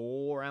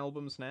 4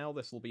 albums now.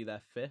 This will be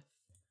their 5th.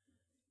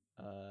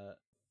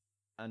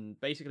 And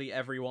basically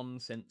everyone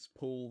since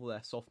Pool,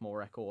 their sophomore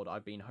record,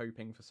 I've been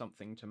hoping for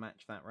something to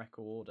match that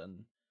record,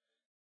 and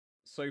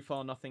so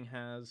far nothing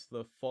has.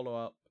 The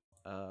follow-up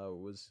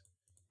was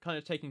kind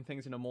of taking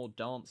things in a more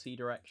dancey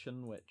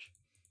direction, which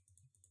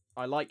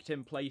I liked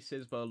in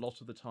places, but a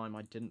lot of the time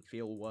I didn't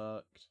feel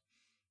worked.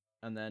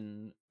 And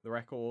then the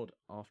record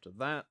after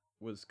that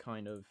was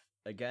kind of,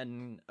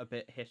 again, a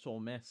bit hit or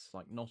miss.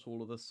 Like, not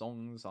all of the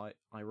songs I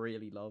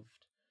really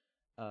loved.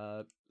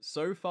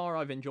 So far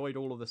I've enjoyed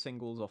all of the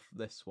singles off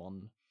this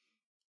one.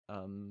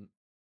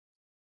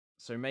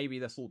 So maybe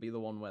this will be the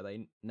one where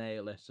they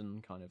nail it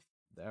and kind of,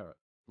 they're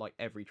like,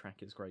 every track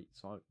is great.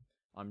 So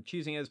I'm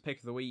choosing it as pick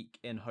of the week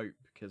in hope,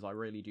 because I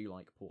really do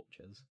like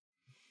Porches.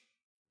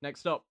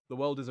 Next up, The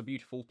World is a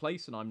Beautiful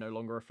Place and I'm No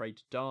Longer Afraid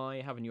to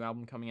Die have a new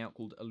album coming out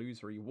called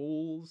Illusory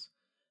Walls.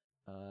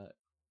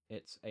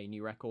 It's a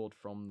new record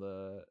from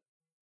the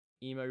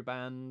emo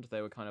band.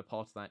 They were kind of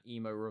part of that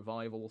emo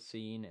revival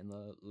scene in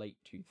the late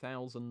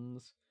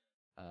 2000s.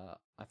 I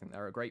think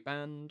they're a great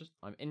band.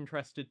 I'm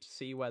interested to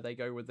see where they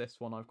go with this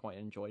one. I've quite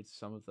enjoyed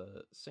some of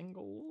the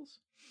singles.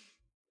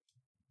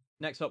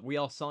 Next up, We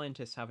Are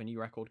Scientists have a new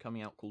record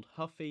coming out called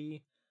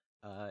Huffy.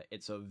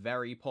 It's a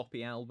very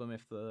poppy album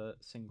if the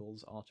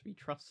singles are to be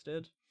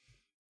trusted.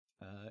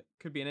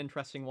 Could be an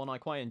interesting one. I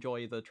quite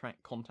enjoy the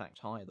track Contact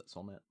High that's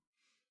on it.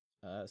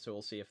 So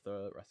we'll see if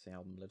the rest of the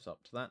album lives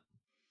up to that.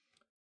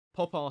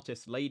 Pop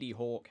artist Lady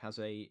Hawk has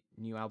a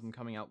new album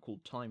coming out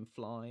called Time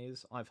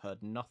Flies. I've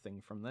heard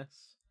nothing from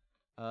this,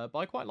 but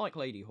I quite like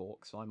Lady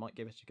Hawk, so I might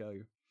give it a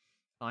go.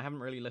 I haven't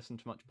really listened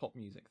to much pop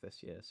music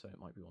this year, so it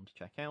might be one to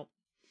check out.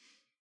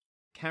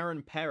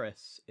 Karen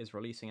Paris is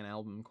releasing an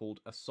album called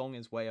A Song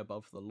Is Way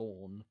Above the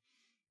Lawn.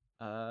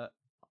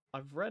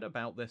 I've read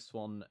about this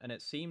one, and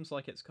it seems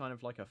like it's kind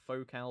of like a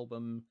folk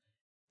album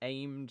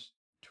aimed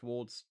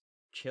towards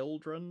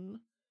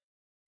children.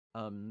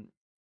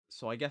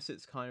 So I guess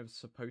it's kind of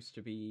supposed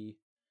to be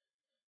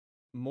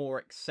more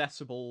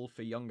accessible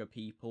for younger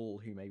people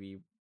who maybe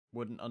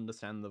wouldn't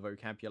understand the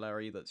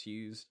vocabulary that's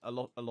used a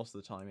lot of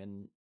the time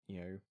in,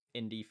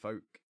 indie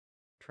folk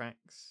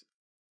tracks.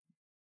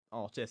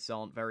 Artists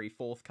aren't very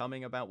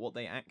forthcoming about what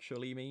they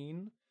actually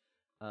mean.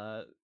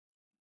 So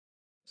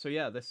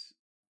yeah, this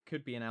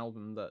could be an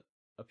album that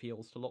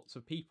appeals to lots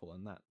of people,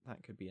 and that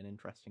could be an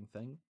interesting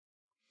thing.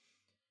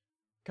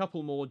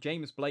 Couple more.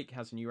 James Blake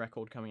has a new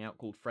record coming out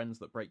called Friends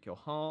That Break Your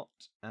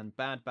Heart, and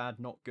Bad Bad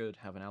Not Good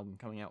have an album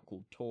coming out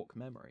called Talk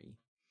Memory.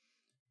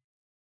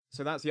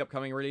 So that's the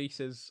upcoming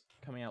releases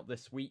coming out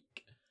this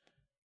week.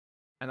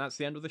 And that's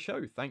the end of the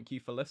show. Thank you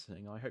for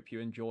listening. I hope you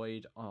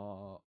enjoyed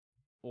our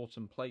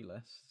autumn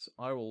playlists.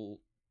 I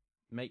will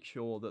make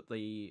sure that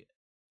the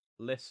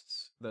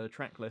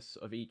track lists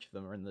of each of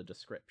them are in the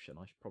description.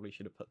 I probably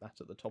should have put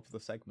that at the top of the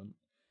segment.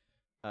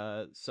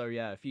 So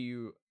yeah, if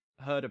you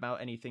heard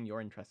about anything you're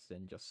interested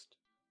in, just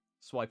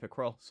swipe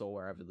across or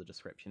wherever the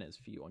description is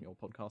for you on your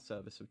podcast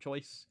service of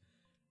choice,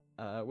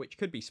 which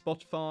could be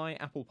Spotify,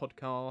 Apple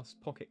Podcasts,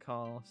 Pocket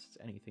Casts,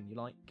 anything you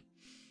like.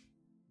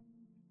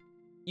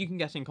 You can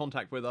get in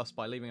contact with us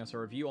by leaving us a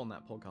review on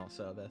that podcast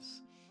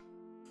service.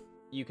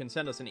 You can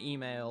send us an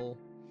email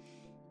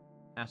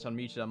at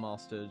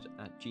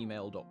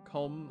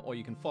unmutedunmastered@gmail.com, or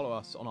you can follow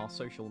us on our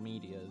social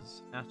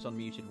medias at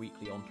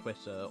unmutedweekly on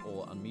Twitter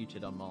or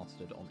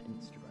unmutedunmastered on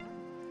Instagram.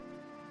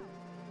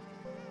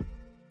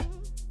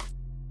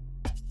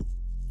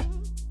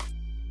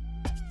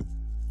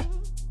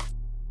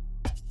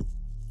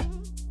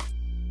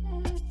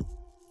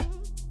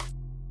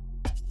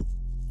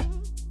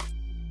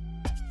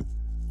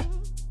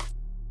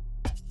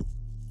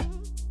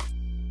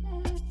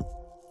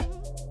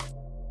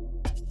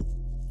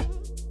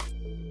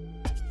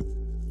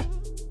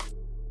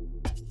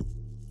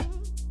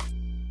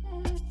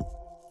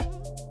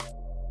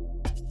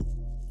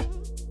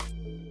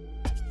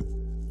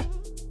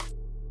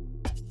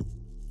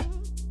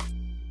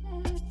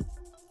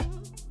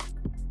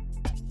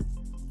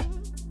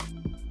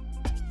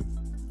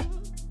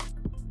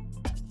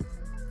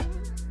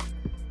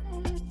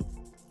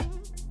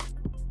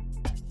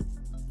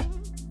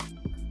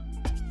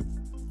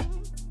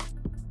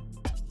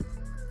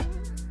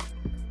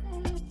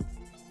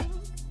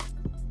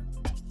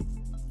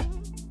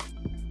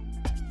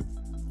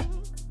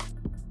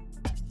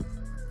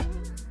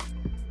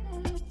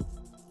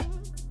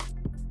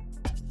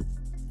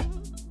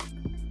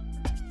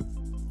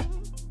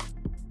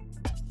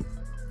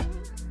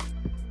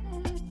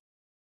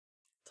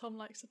 Tom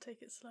likes to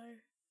take it slow.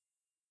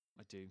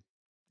 I do.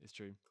 It's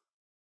true.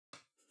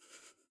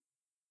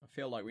 I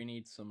feel like we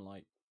need some,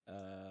 like,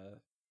 the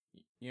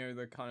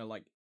kind of,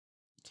 like,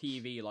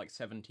 TV, like,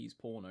 70s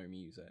porno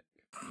music.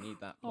 You need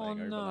that Oh, playing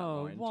over no,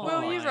 that line. why?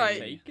 Will, you Fine, write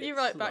Take it you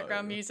write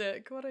background slow.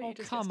 music. Why don't you Oh,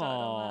 just get come started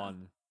on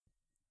on.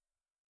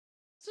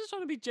 Just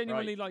trying to be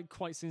genuinely like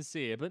quite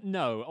sincere, but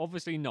no,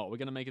 obviously not. We're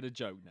going to make it a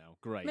joke now.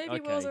 that? Great. Maybe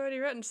okay. Will's already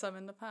written some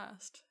in the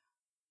past.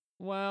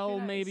 Well,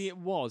 Who maybe knows? it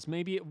was.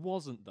 Maybe it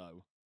wasn't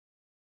though.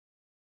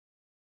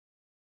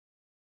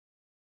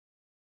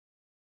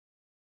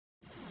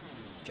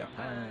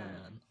 Japan.